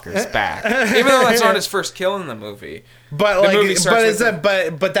motherfucker's back. Even though that's not his first kill in the movie. But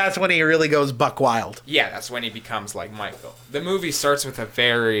like, but that's when he really goes buck wild. Yeah, that's when he becomes like Michael. The movie starts with a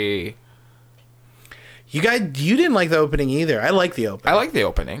very... You didn't like the opening either. I like the opening. I like the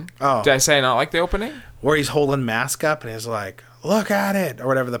opening. Oh. Did I say I not like the opening? Where he's holding mask up and he's like, look at it, or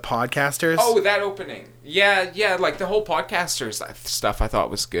whatever, the podcasters. Oh, that opening. Yeah, like the whole podcasters stuff I thought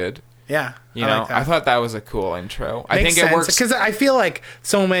was good. Yeah. You know, I thought that was a cool intro. I think it works. Because I feel like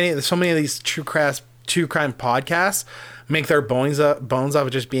so many of these true crime podcasts make their bones up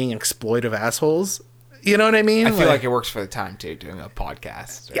of just being exploitive assholes. You know what I mean? I feel like it works for the time, too, doing a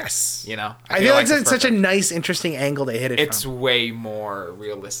podcast. Yes. You know? I feel like it's such a nice, interesting angle to hit it It's way more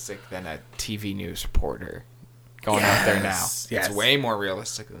realistic than a TV news reporter going out there now. Yes. It's way more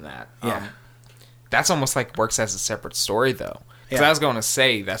realistic than that. Yeah. That's almost like works as a separate story, though. Because I was going to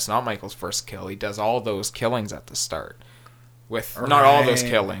say, that's not Michael's first kill. He does all those killings at the start. With not all those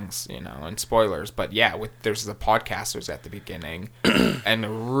killings, you know, and spoilers. But yeah, there's the podcasters at the beginning.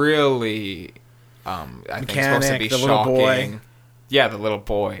 And really... I think it's supposed to be shocking. Little boy. Yeah, the little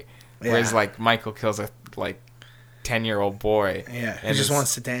boy. Yeah. Whereas like Michael kills a 10-year-old boy. Yeah, he just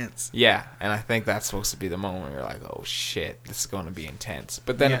wants to dance. Yeah, and I think that's supposed to be the moment where you're like, oh shit, this is going to be intense.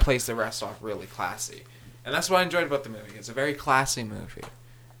 But then it plays the rest off really classy. And that's what I enjoyed about the movie. It's a very classy movie.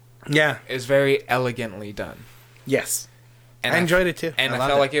 Yeah. It's very elegantly done. Yes. And I enjoyed it too. And I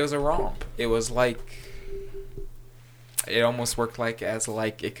felt like it was a romp. It was like... It almost worked like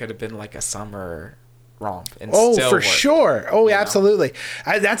it could have been like a summer romp. And still for work, sure. Oh, absolutely.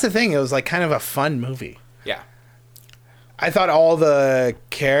 That's the thing. It was like kind of a fun movie. Yeah. I thought all the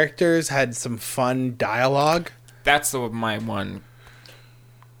characters had some fun dialogue. That's my one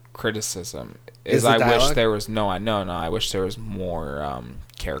criticism. I wish there was I wish there was more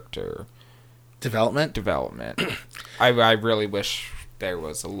character development. I really wish there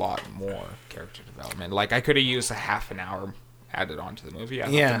was a lot more character development. Like, I could have used a half an hour added onto the movie. I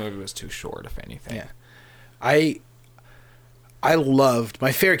thought the movie was too short, if anything. Yeah. I loved...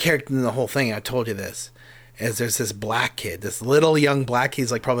 My favorite character in the whole thing, I told you this, is there's this black kid. This little young black kid.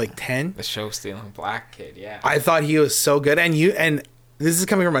 He's like probably like 10. The show-stealing black kid, yeah. I thought he was so good. And this is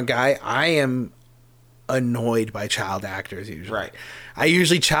coming from a guy... I am annoyed by child actors usually.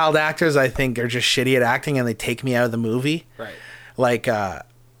 Right. Child actors, I think, are just shitty at acting and they take me out of the movie. Right. Like, I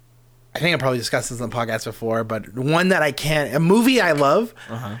think I probably discussed this on the podcast before, but one that I can't... A movie I love,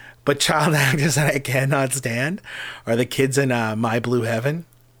 but child actors that I cannot stand are the kids in My Blue Heaven.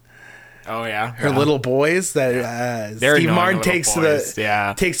 Oh yeah, her little boys that They're Steve annoying Martin little takes boys, to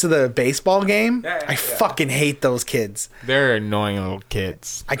yeah. the baseball game. Yeah, I fucking hate those kids. They're annoying little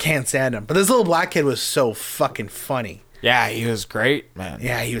kids. I can't stand them. But this little black kid was so fucking funny. Yeah, he was great, man.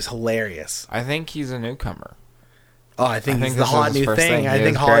 Yeah, he was hilarious. I think he's a newcomer. Oh, I think he's the this is hot his new first thing. thing. I He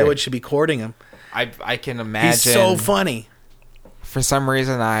think is Hollywood great. should be courting him. I can imagine. He's so funny. For some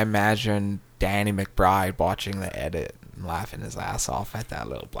reason, I imagine Danny McBride watching the edit and laughing his ass off at that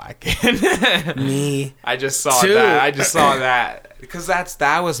little black kid. Me. I just saw too. that. I just saw that because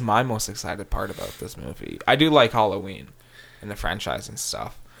that was my most excited part about this movie. I do like Halloween and the franchise and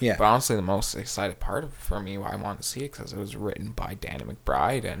stuff. Yeah. But honestly, the most excited part for me, why I wanted to see it, because it was written by Danny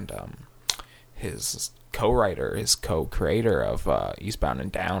McBride and his co-writer, his co-creator of Eastbound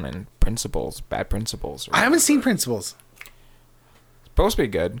and Down and Bad Principles. I haven't seen Principles. Supposed to be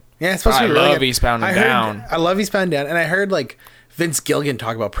good. Yeah, it's supposed to be really I love good. Eastbound and Down. I love Eastbound and Down, and I heard like Vince Gilligan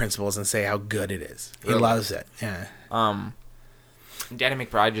talk about Principles and say how good it is. He Really? loves it. Yeah. Danny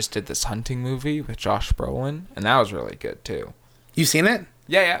McBride just did this hunting movie with Josh Brolin, and that was really good too. You seen it?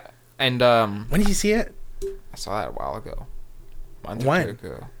 Yeah. And When did you see it? I saw that a while ago. Month When? or two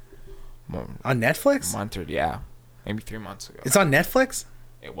ago. On Netflix? Maybe 3 months ago. It's on Netflix?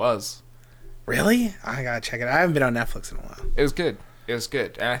 It was. Really? I gotta check it. I haven't been on Netflix in a while. It was good. It was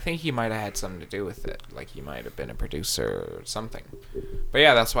good. And I think he might have had something to do with it. Like, he might have been a producer or something. But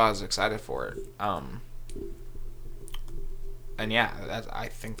yeah, that's why I was excited for it. And yeah, I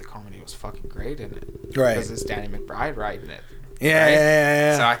think the comedy was fucking great in it. Right. Because it's Danny McBride writing it. Yeah, right?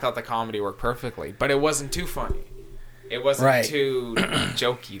 yeah. So I thought the comedy worked perfectly. But it wasn't too funny. It wasn't Right. too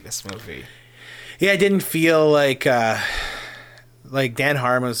jokey, this movie. Yeah, I didn't feel like Dan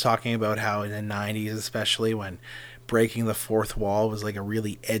Harmon was talking about how in the 90s, especially when breaking the fourth wall was like a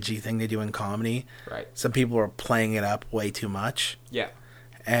really edgy thing to do in comedy. Right. Some people were playing it up way too much. Yeah.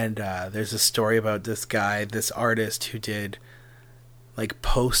 And there's a story about this guy, this artist who did like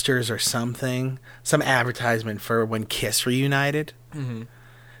posters or something, some advertisement for when Kiss reunited. Mm-hmm.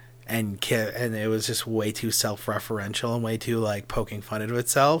 And it was just way too self-referential and way too like poking fun at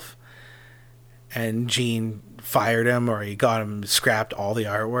itself. And Gene fired him, or he got him scrapped all the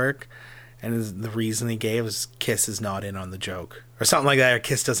artwork. And the reason he gave was Kiss is not in on the joke, or something like that. Or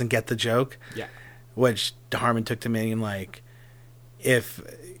Kiss doesn't get the joke. Yeah. Which Harmon took to mean like, if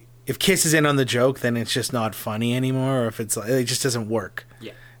Kiss is in on the joke, then it's just not funny anymore. Or if it's like, it just doesn't work.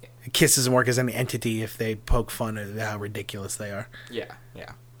 Yeah. Kiss doesn't work as an entity if they poke fun at how ridiculous they are. Yeah.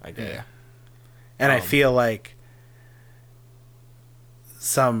 I get it. And I feel like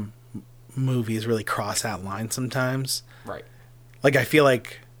some movies really cross that line sometimes. Right. Like, I feel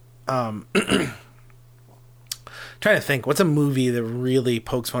like trying to think, what's a movie that really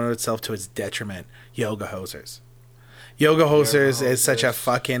pokes fun at itself to its detriment? Yoga Hosers. Yoga Hosers is such a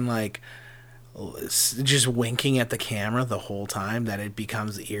fucking like just winking at the camera the whole time that it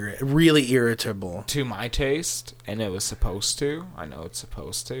becomes really irritable. To my taste, and it was supposed to. I know it's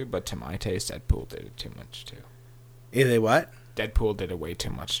supposed to, but to my taste, Deadpool did it too much too. They what? Deadpool did it way too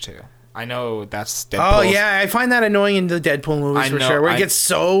much too. I know that's Oh Deadpool's. yeah, I find that annoying in the Deadpool movies for sure, where it gets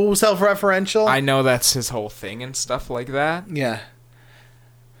so self-referential. I know that's his whole thing and stuff like that. Yeah.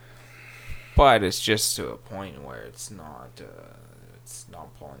 But it's just to a point where it's not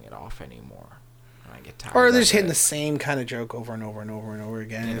pulling it off anymore. And I get tired. Or they're of just hitting it. the same kind of joke over and over and over and over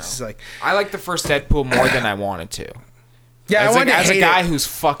again. You It's just know. like, I like the first Deadpool more than I wanted to. yeah, As I wanted to as a hate guy it. who's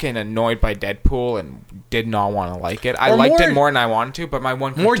fucking annoyed by Deadpool and did not want to like it. I Or liked more- it more than I wanted to, but my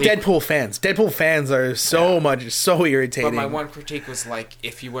one More critique, Deadpool fans. Deadpool fans are so irritating. But my one critique was like,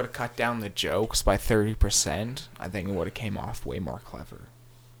 if you would have cut down the jokes by 30%, I think it would have came off way more clever.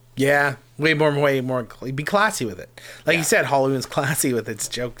 Yeah, way more. Be classy with it. Like you said, Halloween's classy with its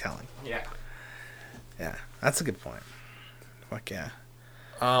joke telling. Yeah. Yeah, that's a good point. Fuck yeah.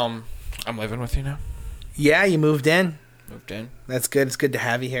 I'm living with you now. Yeah, you moved in. Moved in. That's good. It's good to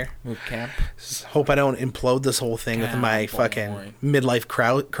have you here. Moved camp. Just hope I don't implode this whole thing with Yeah, my boy. fucking midlife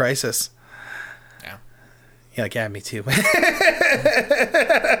crisis. Yeah. You're like, yeah, me too.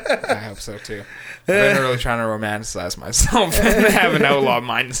 I hope so too. I've been really trying to romanticize myself and have an outlaw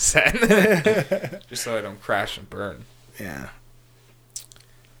mindset. Just so I don't crash and burn. Yeah.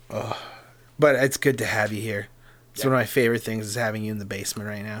 Oh, but it's good to have you here. It's one of my favorite things is having you in the basement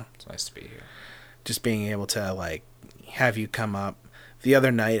right now. It's nice to be here. Just being able to like have you come up. The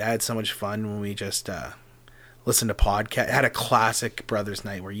other night I had so much fun when we just listened to podcast. Had a classic brothers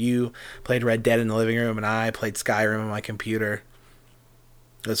night where you played Red Dead in the living room and I played Skyrim on my computer.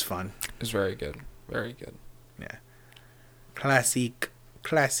 It was fun. It was very good. Very good. Yeah. Classic.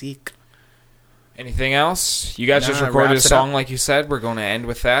 Anything else? You guys No, just it recorded a wraps it song up. like you said. We're going to end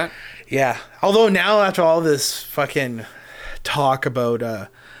with that. Yeah. Although now, after all this fucking talk about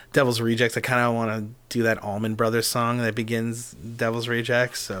Devil's Rejects, I kind of want to do that Allman Brothers song that begins Devil's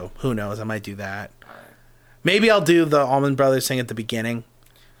Rejects. So who knows? I might do that. Maybe I'll do the Allman Brothers thing at the beginning.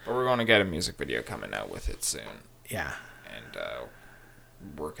 But we're going to get a music video coming out with it soon. Yeah. And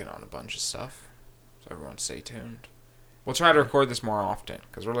working on a bunch of stuff. So everyone stay tuned. We'll try to record this more often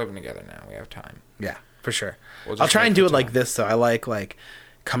because we're living together now. We have time. Yeah, for sure. We'll just I'll try make and do the it like time. this, though. I like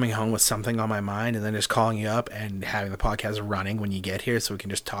coming home with something on my mind and then just calling you up and having the podcast running when you get here so we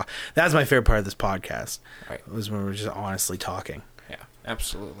can just talk. That's my favorite part of this podcast. Right. Was when we're just honestly talking. Yeah,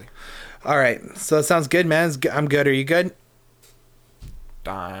 absolutely. All right. So that sounds good, man. I'm good. Are you good?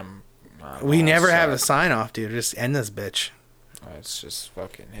 I'm We all never set. have a sign off, dude. Just end this bitch. Let's just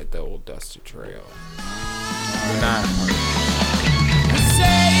fucking hit the old dusty trail. Good night.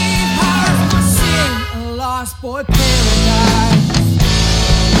 Save house, my sin, a lost boy.